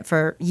sat on it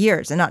for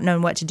years and not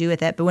known what to do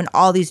with it. But when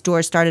all these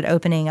doors started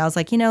opening, I was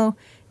like, God,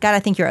 I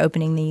think you're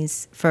opening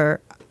these for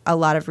a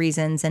lot of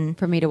reasons. And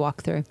for me to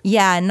walk through.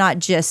 Yeah, and not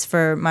just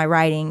for my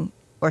writing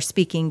or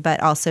speaking,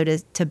 but also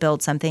to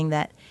build something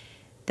that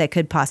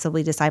could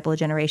possibly disciple a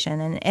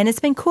generation. And it's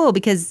been cool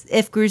because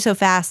If grew so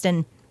fast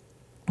and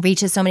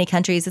reaches so many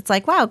countries. It's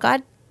like, wow,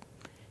 God,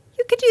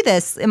 you could do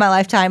this in my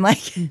lifetime.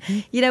 Like,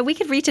 we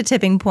could reach a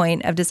tipping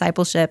point of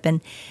discipleship. And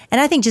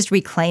I think just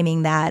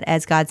reclaiming that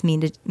as God's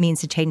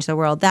means to change the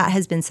world, that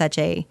has been such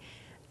a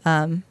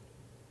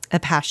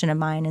passion of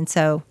mine. And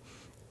so,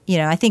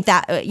 I think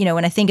that,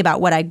 when I think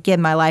about what I give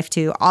my life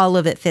to, all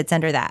of it fits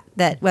under that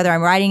whether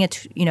I'm writing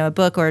a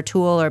book or a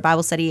tool or a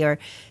Bible study or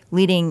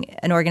leading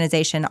an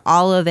organization,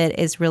 all of it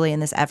is really in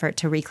this effort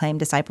to reclaim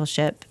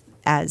discipleship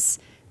as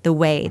the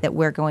way that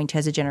we're going to,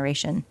 as a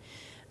generation,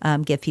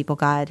 give people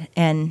God.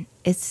 And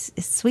it's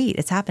sweet.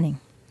 It's happening.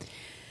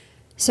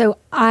 So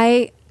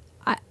I,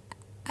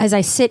 as I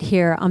sit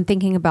here, I'm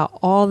thinking about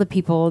all the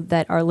people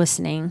that are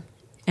listening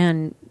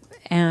and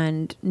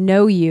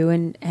know you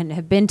and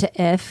have been to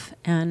If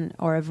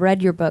or have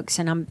read your books.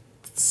 And I'm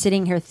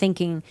sitting here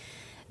thinking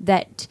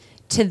that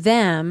to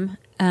them,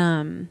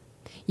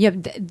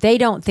 they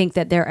don't think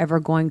that they're ever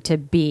going to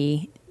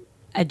be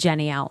a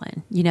Jennie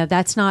Allen.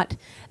 That's not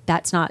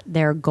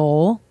their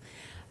goal.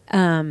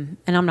 And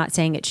I'm not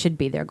saying it should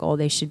be their goal.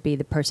 They should be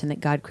the person that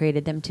God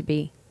created them to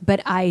be.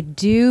 But I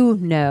do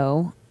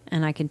know,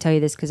 and I can tell you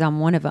this because I'm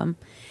one of them,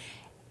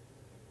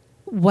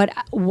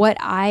 what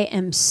I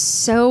am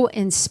so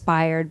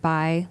inspired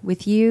by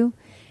with you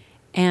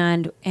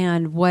and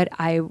what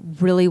I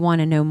really want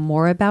to know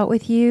more about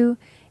with you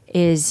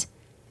is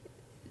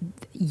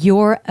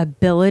your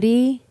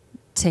ability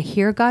to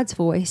hear God's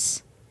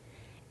voice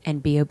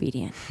and be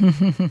obedient.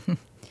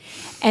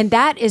 And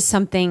that is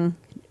something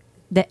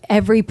that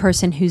every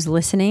person who's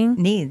listening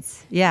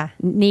needs,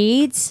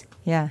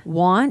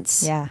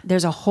 wants. Yeah.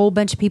 There's a whole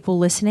bunch of people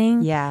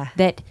listening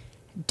that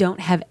don't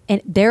have,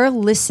 and they're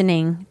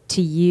listening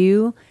to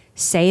you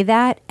say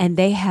that, and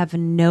they have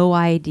no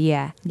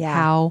idea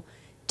how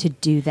to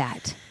do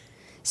that.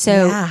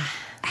 So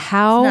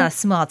how? It's not a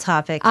small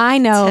topic. I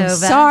know. Tova.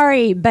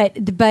 Sorry, but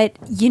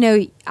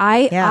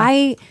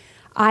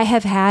I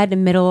have had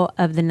middle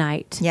of the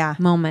night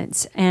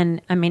moments,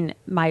 and I mean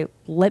my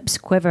lips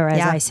quiver as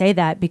I say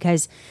that,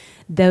 because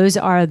those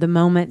are the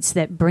moments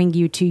that bring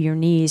you to your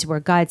knees, where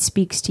God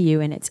speaks to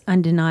you and it's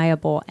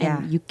undeniable,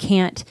 and you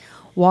can't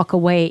walk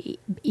away.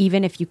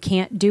 Even if you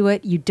can't do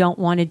it, you don't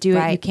want to do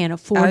it, you can't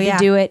afford to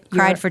do it.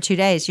 Cried for 2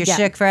 days. You're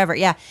shook forever.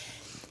 Yeah.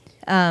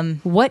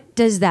 What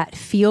does that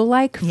feel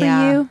like for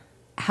you?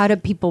 How do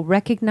people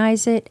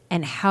recognize it?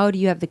 And how do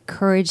you have the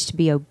courage to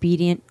be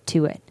obedient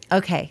to it?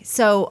 Okay,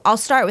 so I'll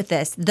start with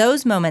this.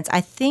 Those moments, I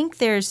think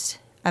there's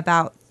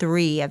about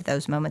 3 of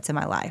those moments in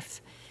my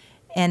life,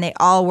 and they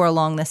all were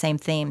along the same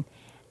theme.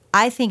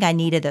 I think I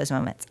needed those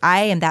moments.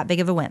 I am that big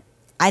of a wimp.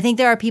 I think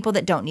there are people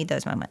that don't need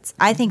those moments.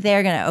 I think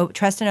they're going to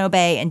trust and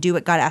obey and do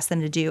what God asked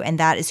them to do, and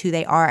that is who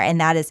they are.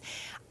 And that is,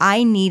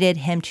 I needed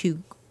him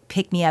to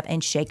pick me up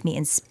and shake me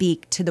and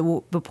speak to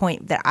the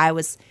point that I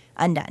was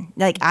undone.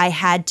 Like I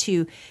had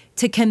to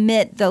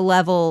commit the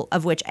level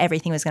of which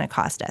everything was going to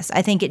cost us.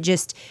 I think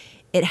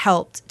it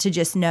helped to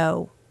just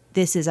know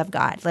this is of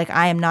God. Like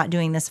I am not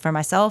doing this for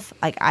myself.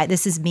 Like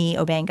this is me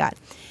obeying God.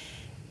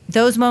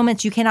 Those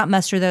moments, you cannot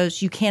muster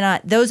those. You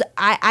cannot,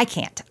 I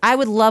can't. I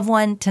would love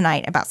one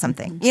tonight about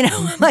something,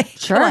 like,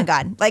 sure. Come on,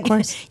 God. Like,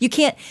 you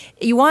can't,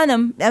 you want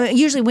them. I mean,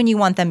 usually when you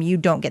want them, you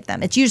don't get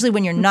them. It's usually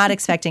when you're not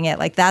expecting it.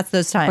 Like, that's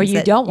those times. Or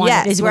you don't want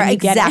it is when you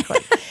get exactly.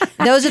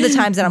 Those are the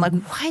times that I'm like,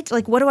 what?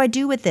 Like, what do I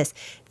do with this?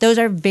 Those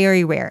are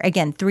very rare.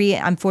 Again, 3,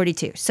 I'm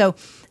 42. So,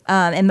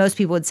 and most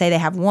people would say they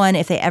have one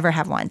if they ever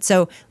have one.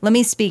 So let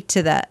me speak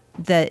to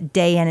the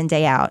day in and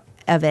day out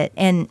of it.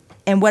 And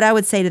what I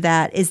would say to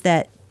that is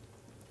that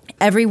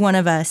every one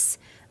of us,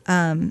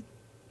 I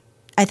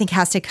think,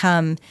 has to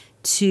come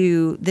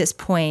to this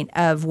point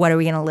of what are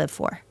we going to live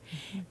for?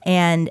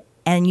 Mm-hmm.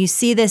 And you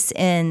see this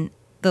in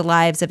the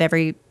lives of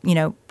every,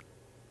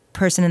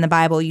 person in the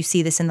Bible. You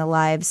see this in the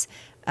lives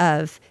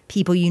of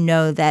people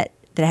that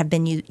have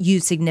been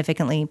used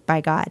significantly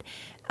by God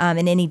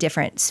in any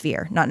different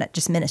sphere, not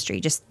just ministry,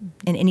 just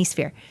in any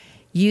sphere.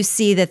 You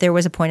see that there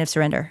was a point of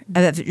surrender,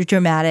 of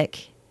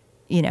dramatic,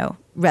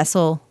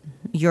 wrestle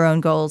your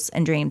own goals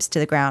and dreams to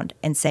the ground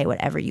and say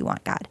whatever you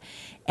want, God.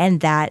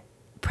 And that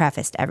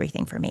prefaced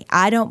everything for me.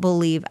 I don't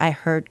believe I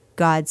heard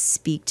God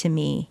speak to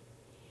me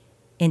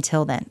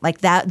until then. Like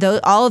that,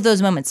 all of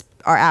those moments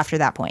are after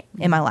that point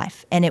in my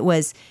life. And it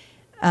was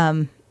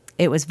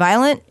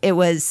violent. It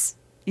was,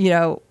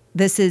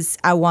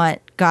 I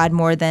want God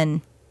more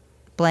than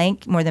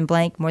blank, more than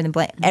blank, more than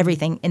blank,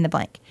 everything in the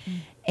blank.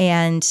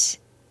 And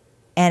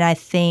I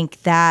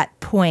think that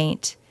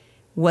point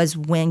was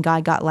when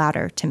God got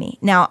louder to me.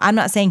 Now, I'm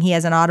not saying he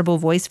has an audible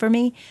voice for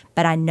me,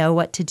 but I know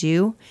what to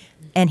do,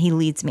 and he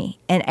leads me.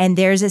 And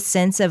there's a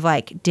sense of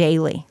like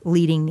daily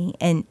leading me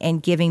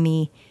and giving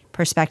me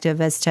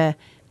perspective as to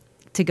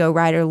go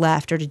right or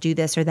left or to do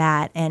this or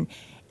that. And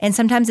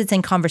sometimes it's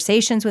in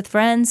conversations with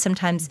friends.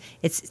 Sometimes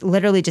it's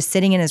literally just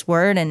sitting in his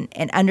word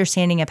and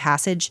understanding a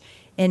passage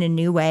in a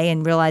new way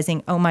and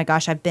realizing, oh my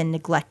gosh, I've been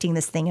neglecting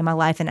this thing in my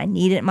life and I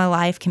need it in my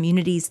life.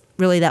 Community's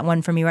really that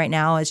one for me right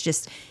now, is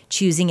just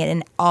choosing it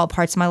in all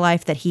parts of my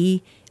life, that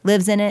he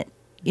lives in it,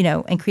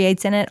 and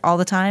creates in it all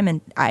the time.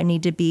 And I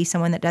need to be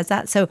someone that does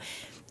that. So,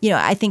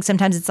 I think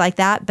sometimes it's like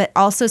that, but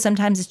also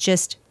sometimes it's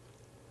just,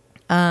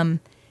 sometimes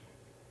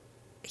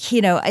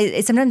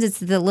it's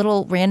the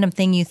little random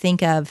thing you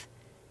think of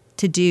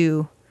to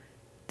do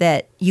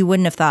that you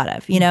wouldn't have thought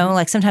of,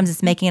 like sometimes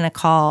it's making a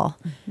call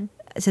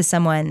to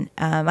someone.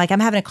 Like I'm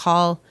having a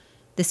call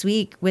this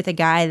week with a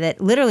guy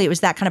that literally, it was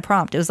that kind of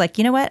prompt. It was like,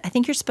 you know what? I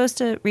think you're supposed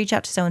to reach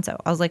out to so-and-so.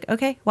 I was like,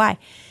 okay, why?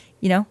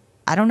 I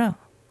don't know.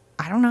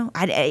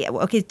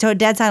 Okay, so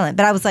dead silent.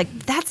 But I was like,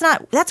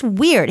 that's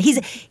weird.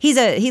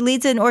 He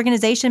leads an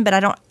organization, but I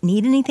don't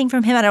need anything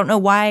from him. I don't know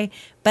why,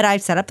 but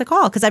I've set up the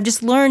call because I've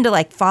just learned to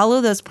like follow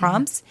those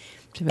prompts.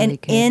 Really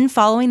and good. In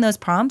following those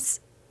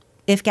prompts,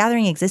 If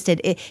Gathering existed,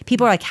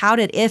 people are like, how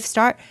did If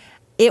start?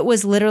 It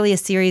was literally a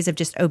series of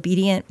just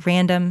obedient,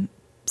 random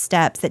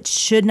steps that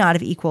should not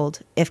have equaled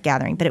If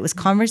Gathering, but it was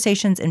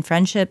conversations and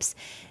friendships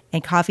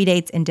and coffee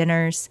dates and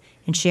dinners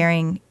and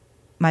sharing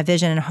my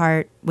vision and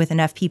heart with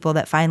enough people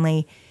that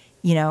finally,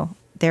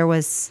 there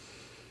was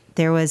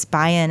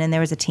buy-in and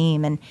there was a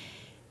team.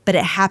 But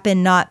it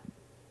happened not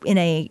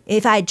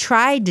if I had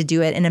tried to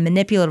do it in a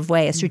manipulative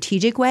way, a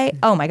strategic way,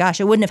 oh my gosh,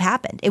 it wouldn't have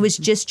happened. It was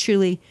just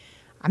truly,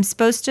 I'm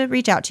supposed to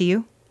reach out to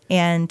you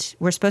and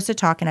we're supposed to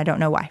talk and I don't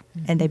know why.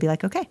 And they'd be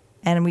like, okay.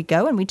 And we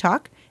go and we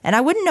talk and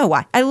I wouldn't know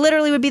why. I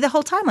literally would be the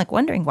whole time like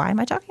wondering, why am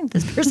I talking to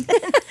this person?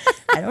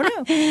 I don't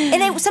know.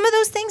 And some of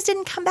those things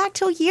didn't come back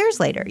till years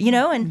later,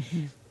 and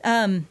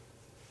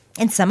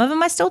some of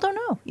them I still don't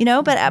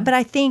know, but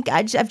I think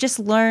I've just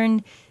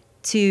learned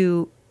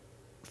to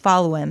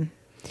follow him.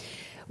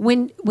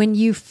 When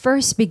you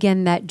first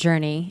began that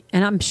journey,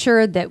 and I'm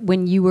sure that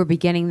when you were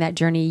beginning that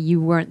journey,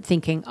 you weren't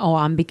thinking, oh,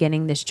 I'm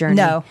beginning this journey.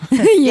 No.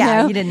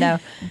 You didn't know.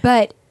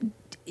 But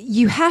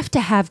you have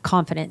to have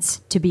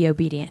confidence to be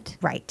obedient.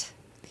 Right.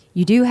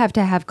 You do have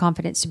to have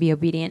confidence to be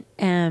obedient,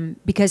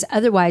 because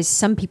otherwise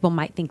some people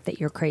might think that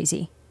you're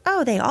crazy.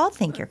 Oh, they all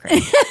think you're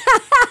crazy.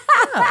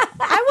 No,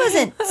 I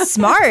wasn't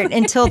smart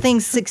until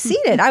things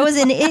succeeded. I was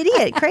an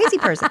idiot, crazy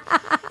person.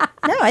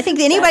 No, I think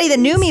anybody that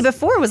knew me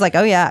before was like,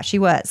 oh yeah, she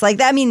was. Like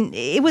that. I mean,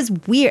 it was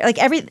weird. Like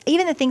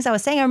even the things I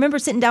was saying, I remember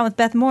sitting down with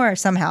Beth Moore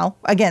somehow.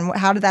 Again,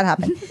 how did that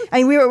happen? I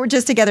mean, we were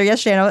just together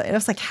yesterday and I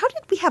was like,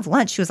 we have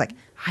lunch? She was like,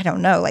 I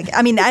don't know. Like,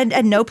 I mean, I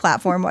had no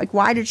platform. Like,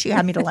 why did she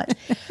have me to lunch?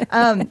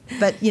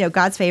 But,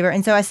 God's favor.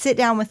 And so I sit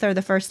down with her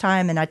the first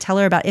time and I tell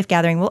her about If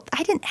Gathering. Well,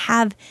 I didn't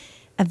have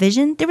a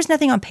vision. There was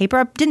nothing on paper.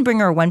 I didn't bring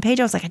her a one page.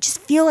 I was like, I just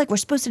feel like we're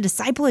supposed to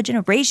disciple a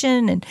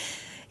generation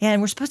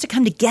and we're supposed to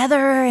come together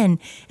and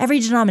every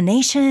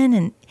denomination.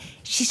 And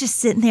she's just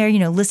sitting there,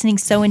 listening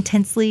so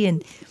intensely.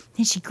 And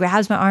then she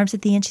grabs my arms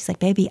at the end. She's like,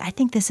 baby, I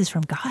think this is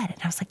from God. And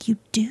I was like, you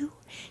do?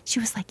 She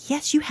was like,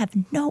 yes, you have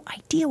no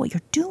idea what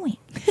you're doing.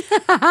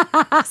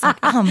 I was like,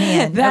 oh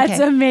man. That's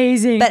okay.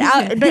 amazing.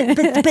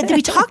 But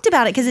we talked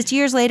about it because it's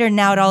years later and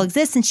now it all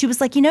exists. And she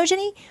was like,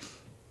 Jennie,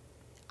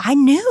 I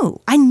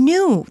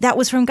knew that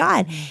was from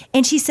God.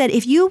 And she said,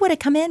 if you would have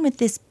come in with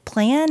this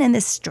plan and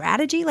this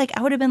strategy, like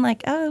I would have been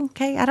like, oh,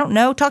 okay, I don't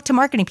know. Talk to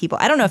marketing people.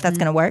 I don't know if that's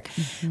going to work.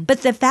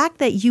 But the fact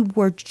that you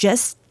were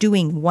just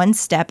doing one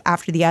step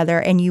after the other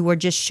and you were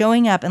just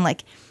showing up and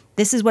like,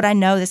 this is what I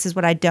know, this is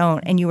what I don't.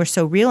 And you were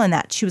so real in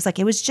that. She was like,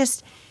 it was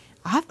just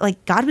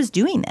like God was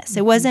doing this.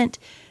 It wasn't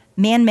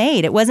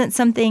man-made. It wasn't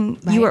something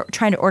you were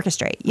trying to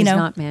orchestrate, It's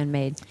not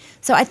man-made.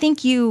 So I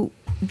think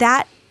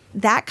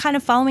that kind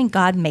of following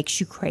God makes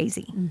you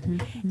crazy.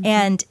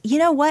 And you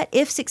know what?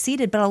 If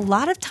succeeded, but a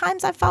lot of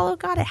times I followed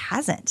God, it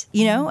hasn't,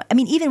 I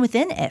mean, even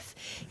within If,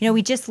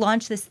 we just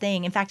launched this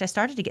thing. In fact, I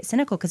started to get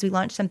cynical because we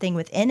launched something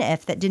within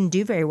If that didn't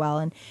do very well.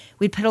 And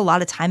we'd put a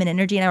lot of time and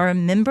energy. And I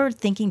remember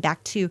thinking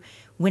back to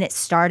when it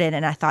started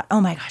and I thought, oh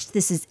my gosh,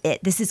 this is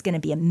it. This is going to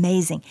be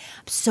amazing.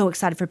 I'm so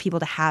excited for people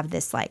to have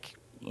this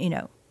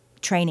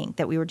training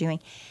that we were doing.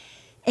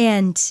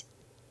 And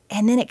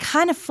then it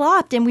kind of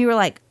flopped and we were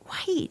like,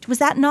 wait, was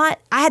that not,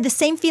 I had the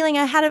same feeling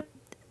I had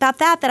about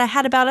that I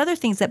had about other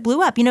things that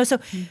blew up,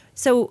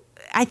 So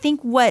I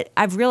think what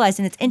I've realized,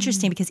 and it's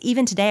interesting because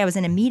even today I was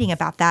in a meeting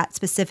about that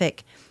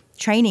specific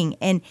training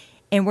and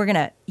we're going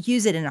to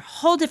use it in a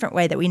whole different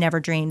way that we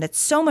never dreamed. That's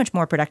so much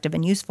more productive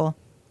and useful.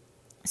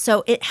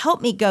 So it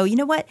helped me go, you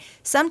know what?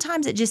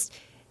 Sometimes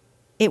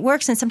it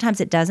works and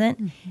sometimes it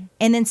doesn't.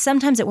 And then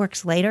sometimes it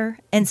works later.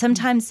 And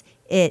sometimes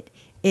it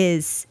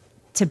is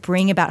to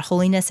bring about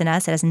holiness in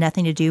us. It has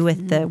nothing to do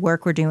with the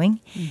work we're doing.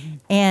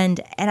 And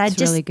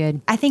It's really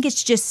good. I think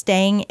it's just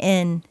staying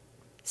in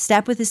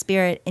step with the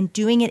Spirit and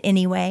doing it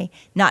anyway,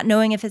 not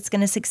knowing if it's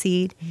going to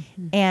succeed.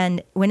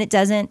 And when it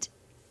doesn't,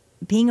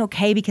 being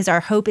okay because our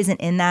hope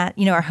isn't in that.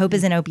 Our hope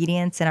is in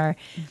obedience and our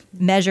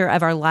measure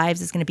of our lives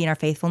is going to be in our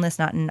faithfulness,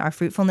 not in our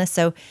fruitfulness.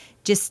 So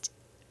just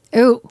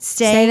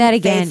say that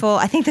again. Faithful.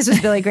 I think this was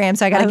Billy Graham,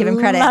 so I got to give him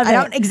credit. I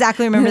don't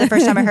exactly remember the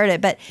first time I heard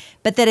it, but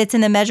that it's in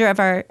the measure of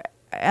our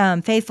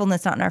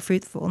faithfulness, not in our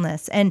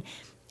fruitfulness. And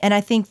I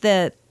think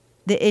the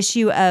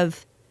issue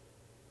of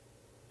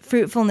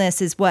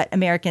fruitfulness is what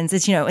Americans,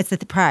 it's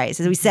the prize.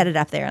 We set it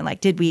up there and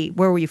like,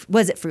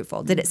 was it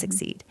fruitful? Did it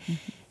succeed?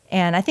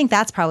 And I think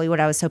that's probably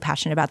what I was so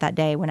passionate about that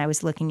day when I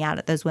was looking out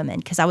at those women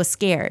because I was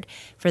scared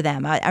for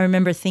them. I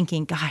remember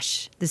thinking,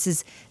 gosh,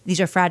 these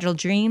are fragile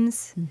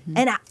dreams.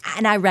 And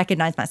I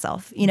recognized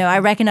myself. I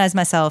recognized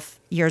myself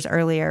years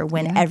earlier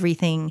when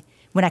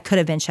when I could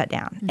have been shut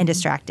down and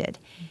distracted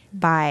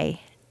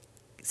by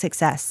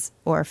success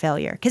or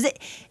failure. Because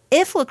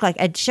If looked like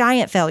a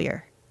giant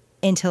failure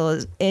until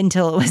it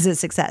was a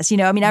success.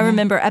 I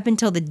remember up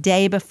until the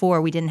day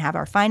before we didn't have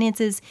our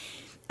finances.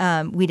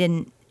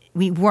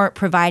 We weren't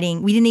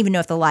providing, we didn't even know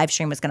if the live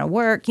stream was going to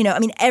work.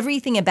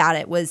 Everything about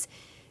it was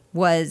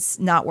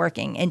not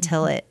working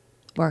until it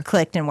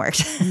clicked and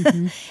worked.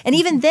 And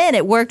even then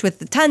it worked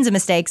with tons of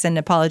mistakes and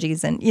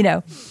apologies and,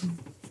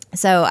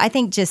 So I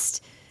think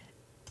just,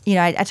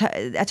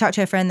 I talked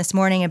to a friend this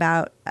morning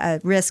about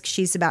a risk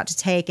she's about to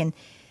take and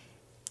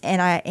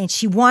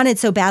she wanted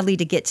so badly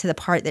to get to the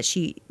part that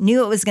she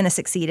knew it was going to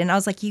succeed. And I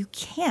was like, you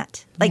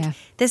can't.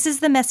 This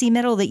is the messy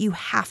middle that you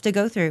have to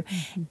go through.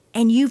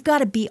 And you've got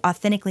to be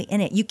authentically in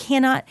it. You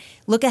cannot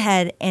look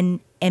ahead and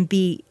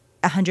be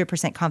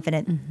 100%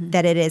 confident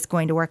that it is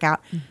going to work out.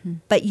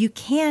 But you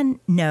can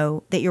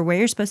know that you're where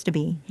you're supposed to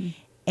be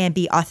and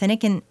be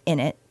authentic in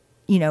it,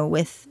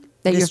 with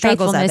that the your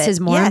struggles faithfulness of it. is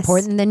more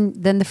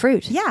important than the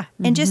fruit. Yeah.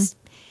 And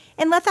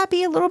and let that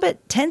be a little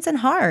bit tense and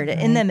hard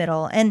in the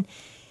middle.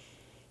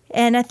 And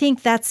I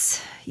think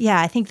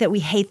I think that we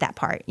hate that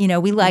part.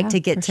 We like to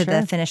get to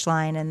the finish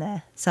line and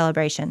the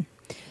celebration.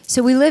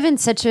 So we live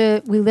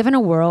in a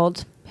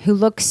world who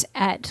looks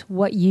at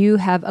what you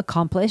have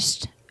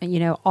accomplished.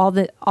 All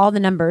the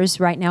numbers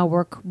right now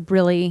work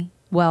really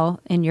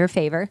well in your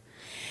favor.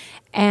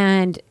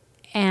 And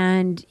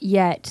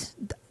yet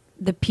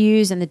the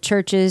pews and the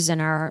churches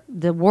and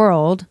the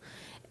world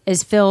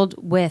is filled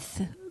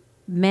with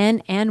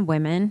men and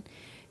women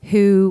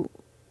who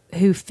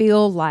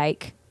feel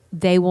like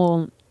they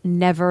will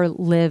never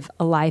live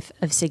a life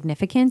of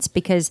significance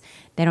because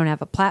they don't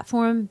have a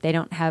platform, they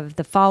don't have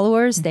the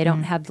followers, they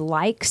don't have the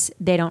likes,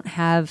 they don't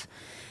have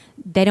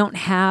the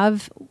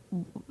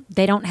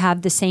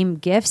same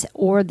gifts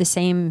or the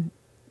same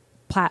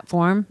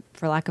platform,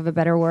 for lack of a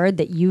better word,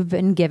 that you've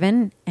been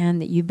given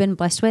and that you've been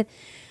blessed with.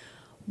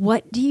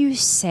 What do you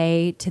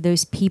say to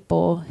those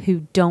people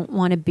who don't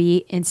want to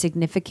be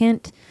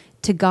insignificant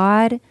to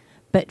God,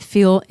 but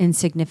feel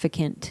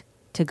insignificant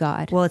to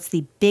God. Well, it's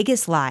the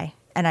biggest lie.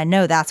 And I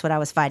know that's what I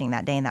was fighting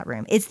that day in that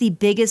room. It's the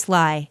biggest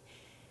lie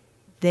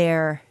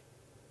there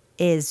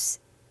is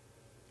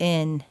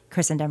in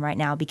Christendom right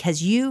now,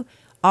 because you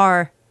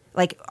are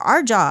like,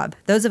 our job,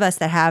 those of us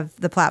that have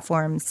the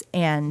platforms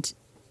and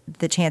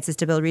the chances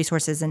to build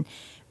resources, and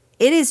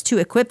it is to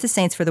equip the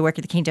saints for the work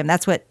of the kingdom.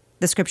 That's what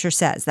the scripture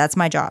says. That's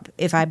my job.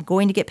 If I'm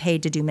going to get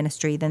paid to do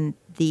ministry, then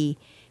the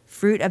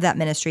fruit of that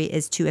ministry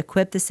is to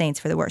equip the saints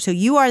for the work. So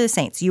you are the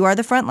saints. You are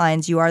the front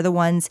lines. You are the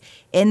ones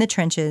in the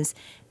trenches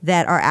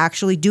that are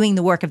actually doing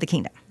the work of the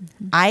kingdom.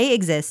 Mm-hmm. I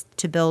exist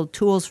to build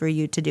tools for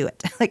you to do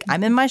it. Like,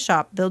 I'm in my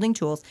shop building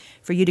tools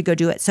for you to go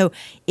do it. So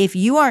if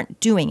you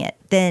aren't doing it,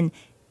 then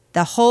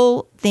the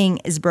whole thing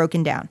is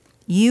broken down.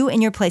 You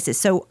and your places.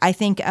 So I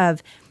think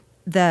of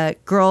the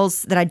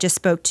girls that I just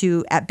spoke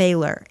to at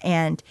Baylor,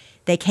 and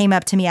they came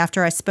up to me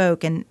after I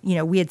spoke, and, you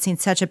know, we had seen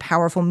such a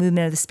powerful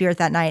movement of the Spirit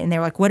that night, and they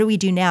were like, what do we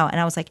do now? And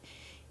I was like,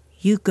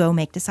 you go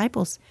make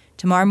disciples.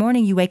 Tomorrow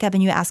morning, you wake up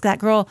and you ask that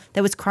girl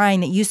that was crying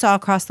that you saw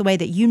across the way,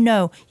 that you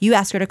know, you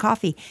ask her to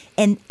coffee.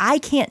 And I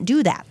can't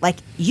do that. Like,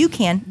 you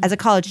can, as a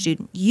college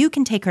student, you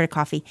can take her to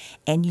coffee,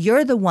 and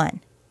you're the one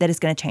that is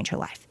going to change her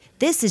life.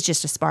 This is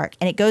just a spark,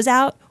 and it goes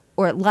out,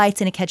 or it lights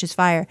and it catches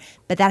fire.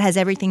 But that has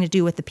everything to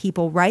do with the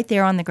people right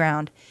there on the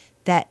ground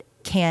that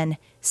can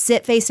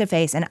sit face to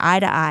face and eye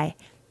to eye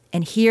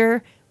and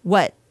hear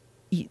what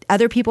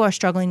other people are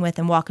struggling with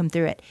and walk them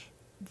through it.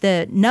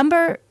 The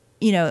number,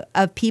 you know,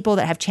 of people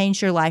that have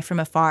changed your life from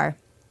afar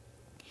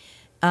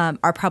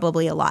are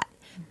probably a lot.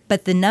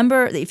 But the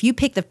number, if you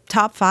pick the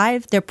top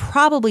 5, they're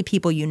probably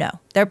people you know.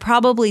 They're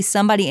probably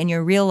somebody in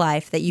your real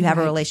life that you have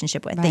a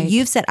relationship with, that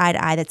you've set eye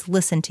to eye, that's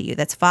listened to you,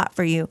 that's fought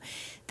for you,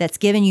 that's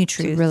given you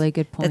truth. That's a really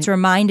good point. That's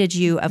reminded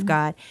you of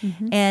God.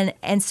 Mm-hmm.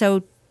 And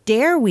so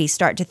dare we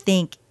start to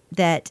think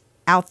that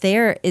out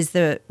there is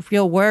the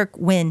real work,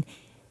 when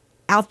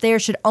out there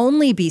should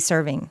only be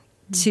serving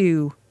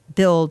to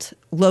build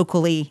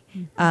locally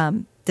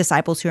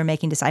disciples who are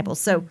making disciples.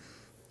 So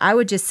I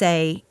would just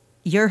say,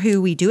 you're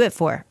who we do it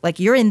for. Like,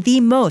 you're in the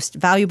most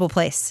valuable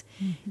place,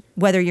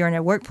 whether you're in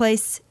a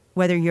workplace,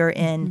 whether you're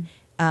in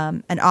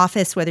an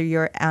office, whether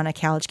you're on a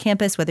college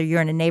campus, whether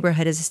you're in a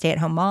neighborhood as a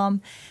stay-at-home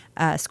mom,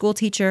 school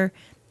teacher,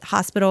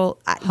 hospital,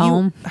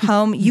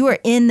 home. You are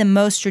in the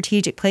most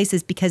strategic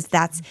places, because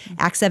that's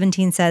Acts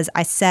 17 says,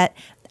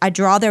 I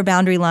draw their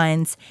boundary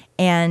lines,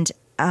 and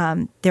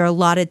there are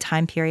allotted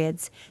time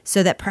periods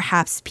so that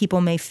perhaps people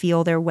may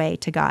feel their way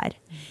to God.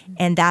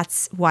 And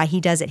that's why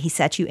he does it. He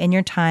sets you in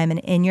your time and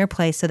in your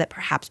place so that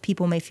perhaps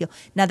people may feel.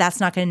 Now, that's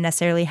not going to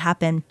necessarily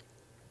happen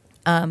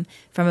from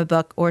a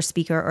book or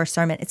speaker or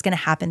sermon. It's going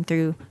to happen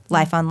through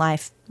life on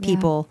life,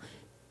 people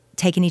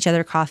taking each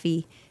other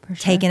coffee,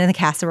 taking in the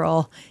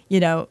casserole, you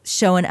know,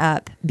 showing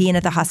up, being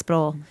at the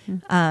hospital.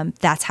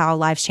 That's how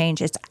lives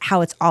change. It's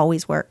how it's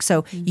always worked.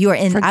 So you are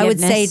in, I would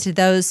say to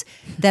those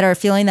that are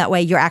feeling that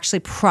way, you're actually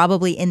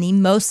probably in the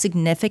most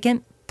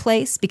significant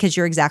place, because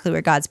you're exactly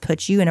where God's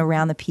put you and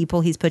around the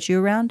people he's put you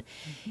around.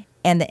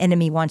 And the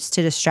enemy wants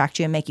to distract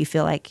you and make you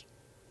feel like,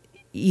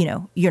 you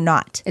know, you're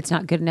not. It's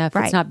not good enough.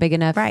 Right. It's not big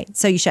enough. Right.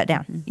 So you shut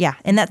down. Yeah.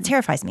 And that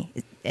terrifies me.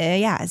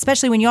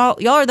 Especially when y'all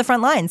are the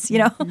front lines, you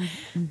know.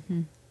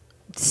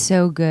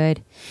 So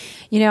good.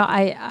 You know,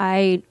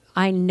 I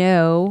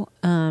know,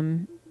 I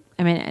mean,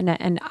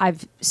 and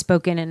I've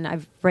spoken and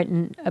I've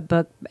written a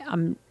book.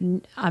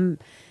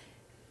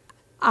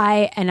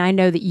 I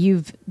know that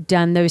you've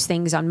done those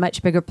things on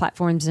much bigger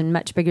platforms and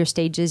much bigger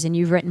stages, and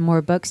you've written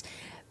more books.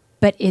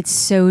 But it's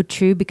so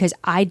true, because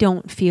I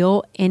don't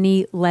feel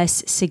any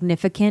less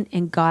significant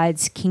in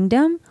God's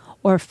kingdom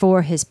or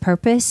for his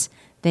purpose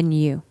than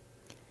you.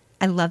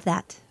 I love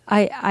that.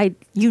 I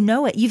you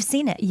know it. You've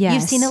seen it. Yes.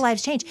 You've seen the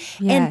lives change.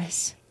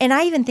 Yes. And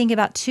I even think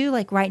about, too,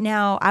 like right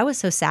now, I was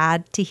so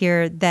sad to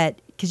hear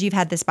that, because you've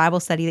had this Bible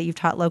study that you've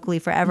taught locally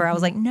forever. I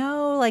was like,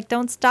 no, like,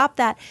 don't stop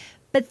that.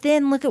 But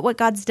then look at what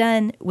God's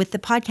done with the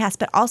podcast,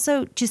 but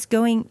also just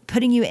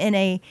putting you in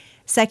a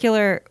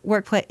secular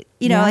workplace,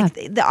 you know, like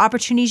the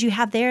opportunities you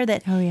have there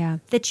that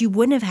that you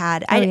wouldn't have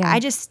had.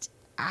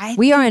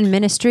 We are in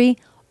ministry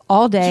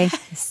all day,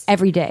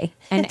 every day.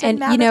 And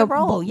you know,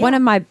 one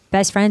of my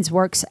best friends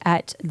works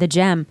at the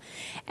gym,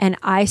 and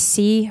I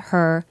see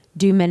her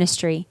do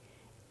ministry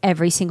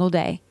every single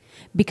day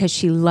because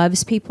she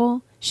loves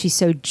people. She's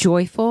so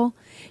joyful.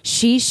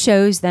 She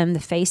shows them the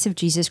face of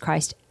Jesus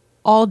Christ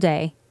all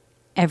day,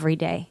 every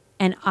day.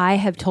 And I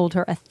have told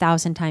her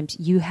 1,000 times,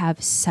 you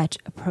have such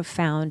a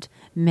profound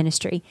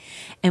ministry.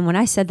 And when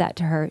I said that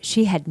to her,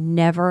 she had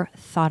never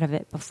thought of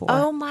it before.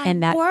 Oh my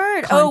in that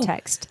word.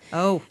 context.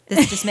 Oh,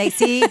 this just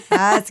makes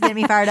it's getting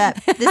me fired up.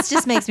 This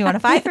just makes me want to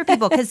fight for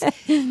people, because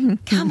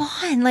come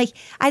on. Like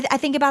I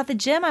think about the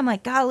gym. I'm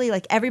like, golly,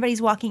 like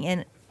everybody's walking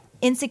in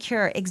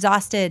insecure,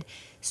 exhausted,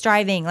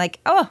 striving, like,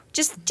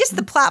 just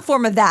the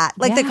platform of that,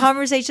 like the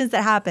conversations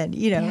that happen,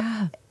 you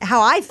know,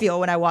 how I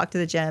feel when I walk to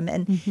the gym.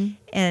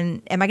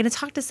 And am I going to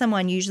talk to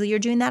someone? Usually you're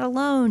doing that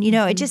alone.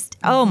 It just,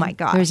 oh my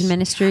gosh. There's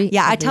ministry.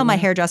 Yeah, I tell my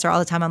hairdresser all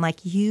the time, I'm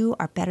like, you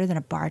are better than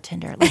a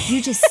bartender. Like,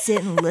 you just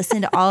sit and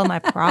listen to all of my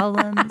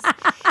problems.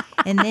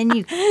 And then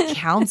you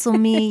counsel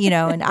me,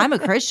 and I'm a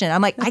Christian.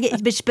 I'm like,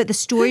 but the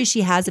stories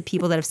she has of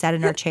people that have sat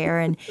in her chair,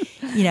 and,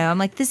 I'm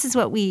like, this is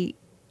what we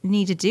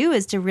need to do,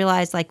 is to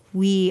realize, like,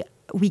 we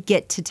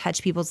get to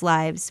touch people's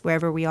lives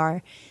wherever we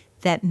are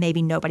that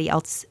maybe nobody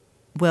else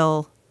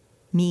will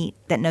meet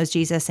that knows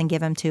Jesus and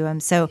give him to him.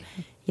 So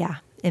yeah,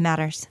 it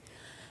matters.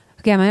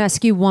 Okay, I'm going to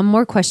ask you one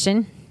more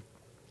question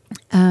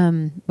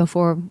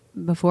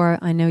before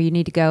I know you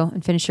need to go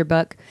and finish your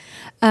book.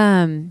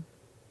 How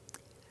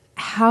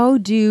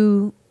do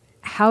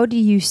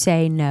you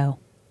say no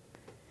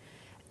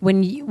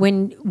when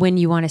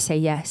you want to say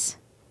yes?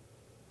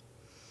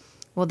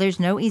 Well, there's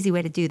no easy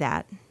way to do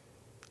that.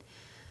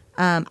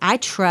 I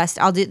trust.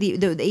 I'll do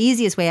the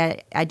easiest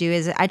way I do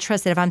is I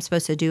trust that if I'm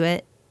supposed to do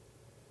it,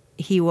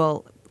 he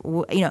will.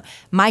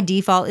 My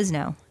default is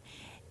no,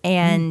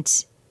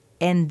 and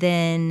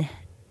then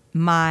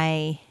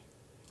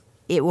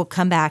it will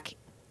come back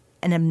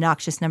an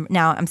obnoxious number.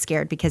 Now I'm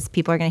scared because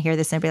people are going to hear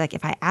this and be like,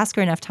 if I ask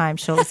her enough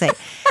times, she'll say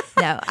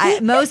no.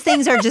 Most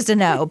things are just a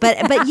no,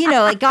 but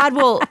like God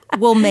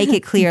will make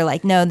it clear.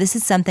 Like, no, this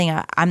is something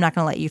I'm not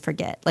going to let you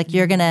forget. Like,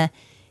 you're gonna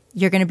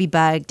be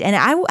bugged. And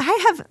I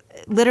have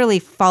literally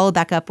followed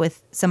back up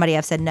with somebody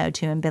I've said no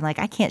to and been like,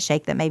 I can't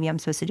shake that. Maybe I'm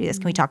supposed to do this.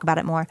 Can we talk about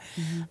it more?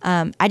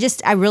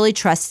 I really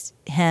trust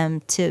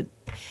him to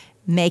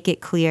make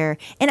it clear.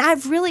 And I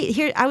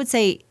would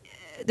say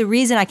the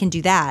reason I can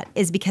do that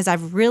is because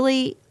I've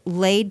really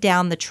laid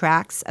down the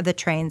tracks of the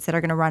trains that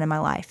are going to run in my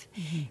life.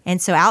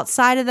 And so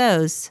outside of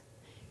those,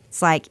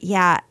 it's like,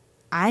 yeah,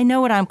 I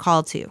know what I'm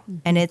called to,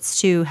 and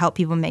it's to help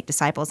people make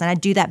disciples. And I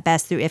do that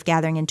best through If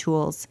Gathering and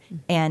Tools.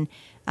 And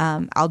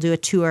I'll do a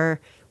tour,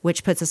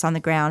 which puts us on the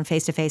ground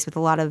face to face with a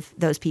lot of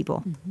those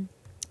people.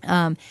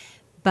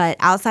 But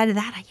outside of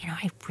that,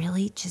 I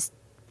really just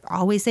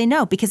always say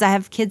no, because I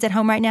have kids at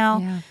home right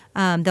now.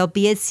 Yeah. There'll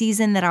be a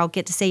season that I'll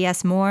get to say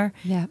yes more,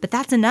 but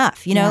that's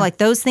enough. Like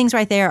those things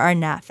right there are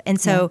enough. And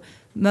so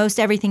most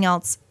everything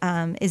else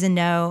is a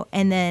no.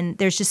 And then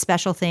there's just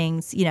special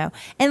things,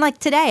 And like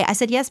today, I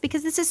said yes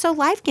because this is so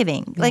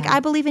life-giving. Yeah. Like, I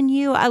believe in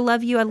you. I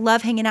love you. I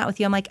love hanging out with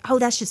you. I'm like, oh,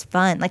 that's just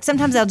fun. Like,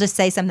 sometimes I'll just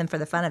say something for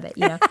the fun of it,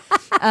 well,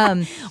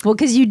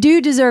 because you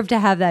do deserve to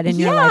have that in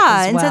your life as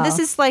well. And so this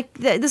is like,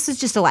 this is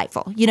just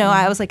delightful.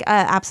 I was like,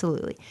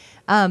 absolutely.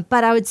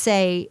 But I would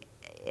say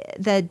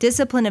the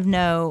discipline of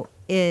no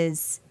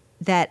is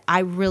that I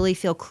really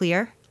feel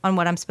clear on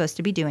what I'm supposed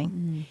to be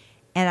doing.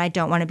 And I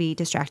don't want to be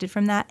distracted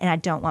from that. And I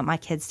don't want my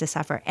kids to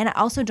suffer. And I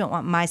also don't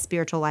want my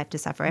spiritual life to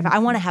suffer. If I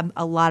want to have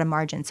a lot of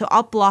margin. So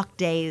I'll block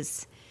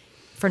days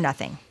for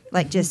nothing,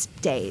 like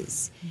just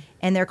days.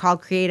 And they're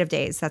called creative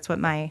days. That's what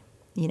my,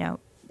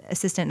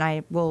 assistant and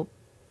I will,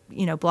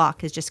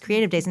 block, is just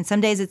creative days. And some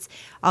days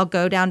I'll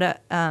go down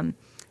to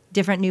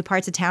different new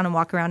parts of town and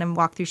walk around and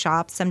walk through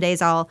shops. Some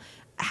days I'll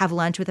have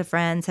lunch with a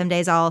friend. Some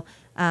days I'll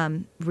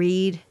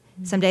read.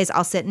 Some days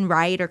I'll sit and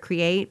write or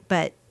create.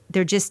 But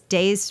they're just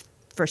days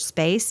for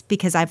space,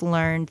 because I've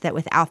learned that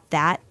without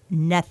that,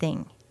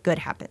 nothing good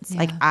happens. Yeah.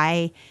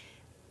 Like,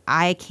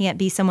 I can't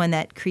be someone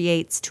that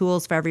creates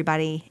tools for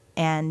everybody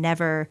and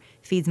never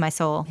feeds my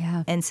soul.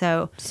 Yeah. And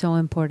so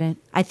important.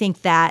 I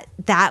think that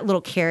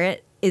little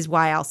carrot is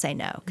why I'll say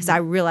no, because I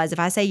realize if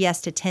I say yes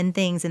to 10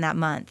 things in that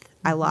month,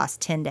 I lost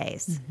 10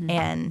 days.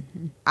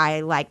 And I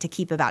like to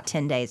keep about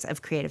 10 days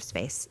of creative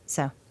space.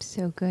 So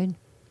good.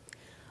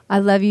 I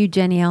love you,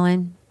 Jennie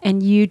Ellen.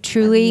 And you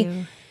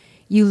truly,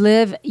 you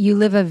live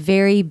a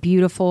very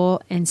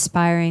beautiful,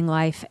 inspiring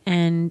life.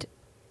 And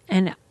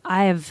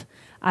I've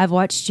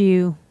watched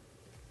you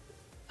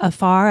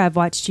afar. I've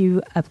watched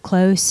you up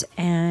close,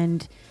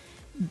 and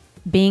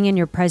being in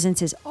your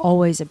presence is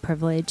always a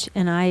privilege.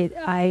 And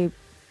I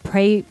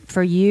pray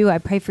for you. I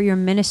pray for your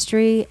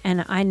ministry,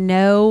 and I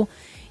know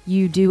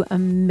you do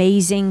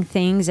amazing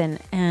things,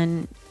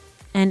 and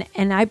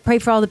I pray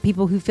for all the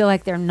people who feel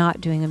like they're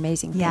not doing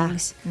amazing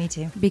things. Me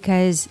too.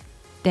 Because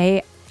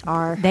they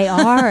are.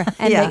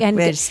 And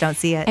they just don't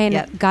see it.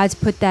 And God's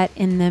put that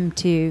in them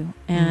too.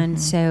 And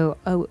so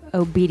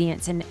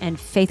obedience and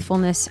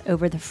faithfulness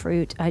over the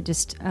fruit. I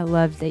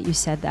love that you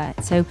said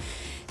that. So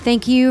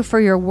thank you for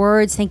your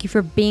words. Thank you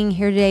for being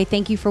here today.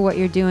 Thank you for what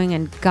you're doing.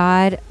 And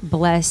God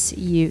bless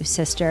you,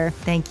 sister.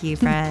 Thank you,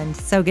 friend.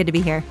 So good to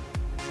be here.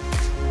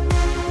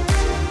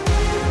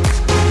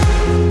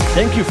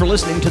 Thank you for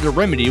listening to The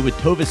Remedy with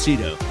Tova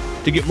Cito.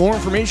 To get more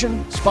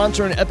information,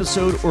 sponsor an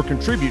episode, or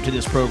contribute to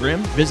this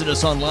program, visit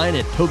us online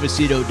at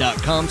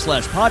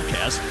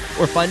tovacito.com/podcast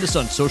or find us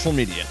on social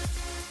media.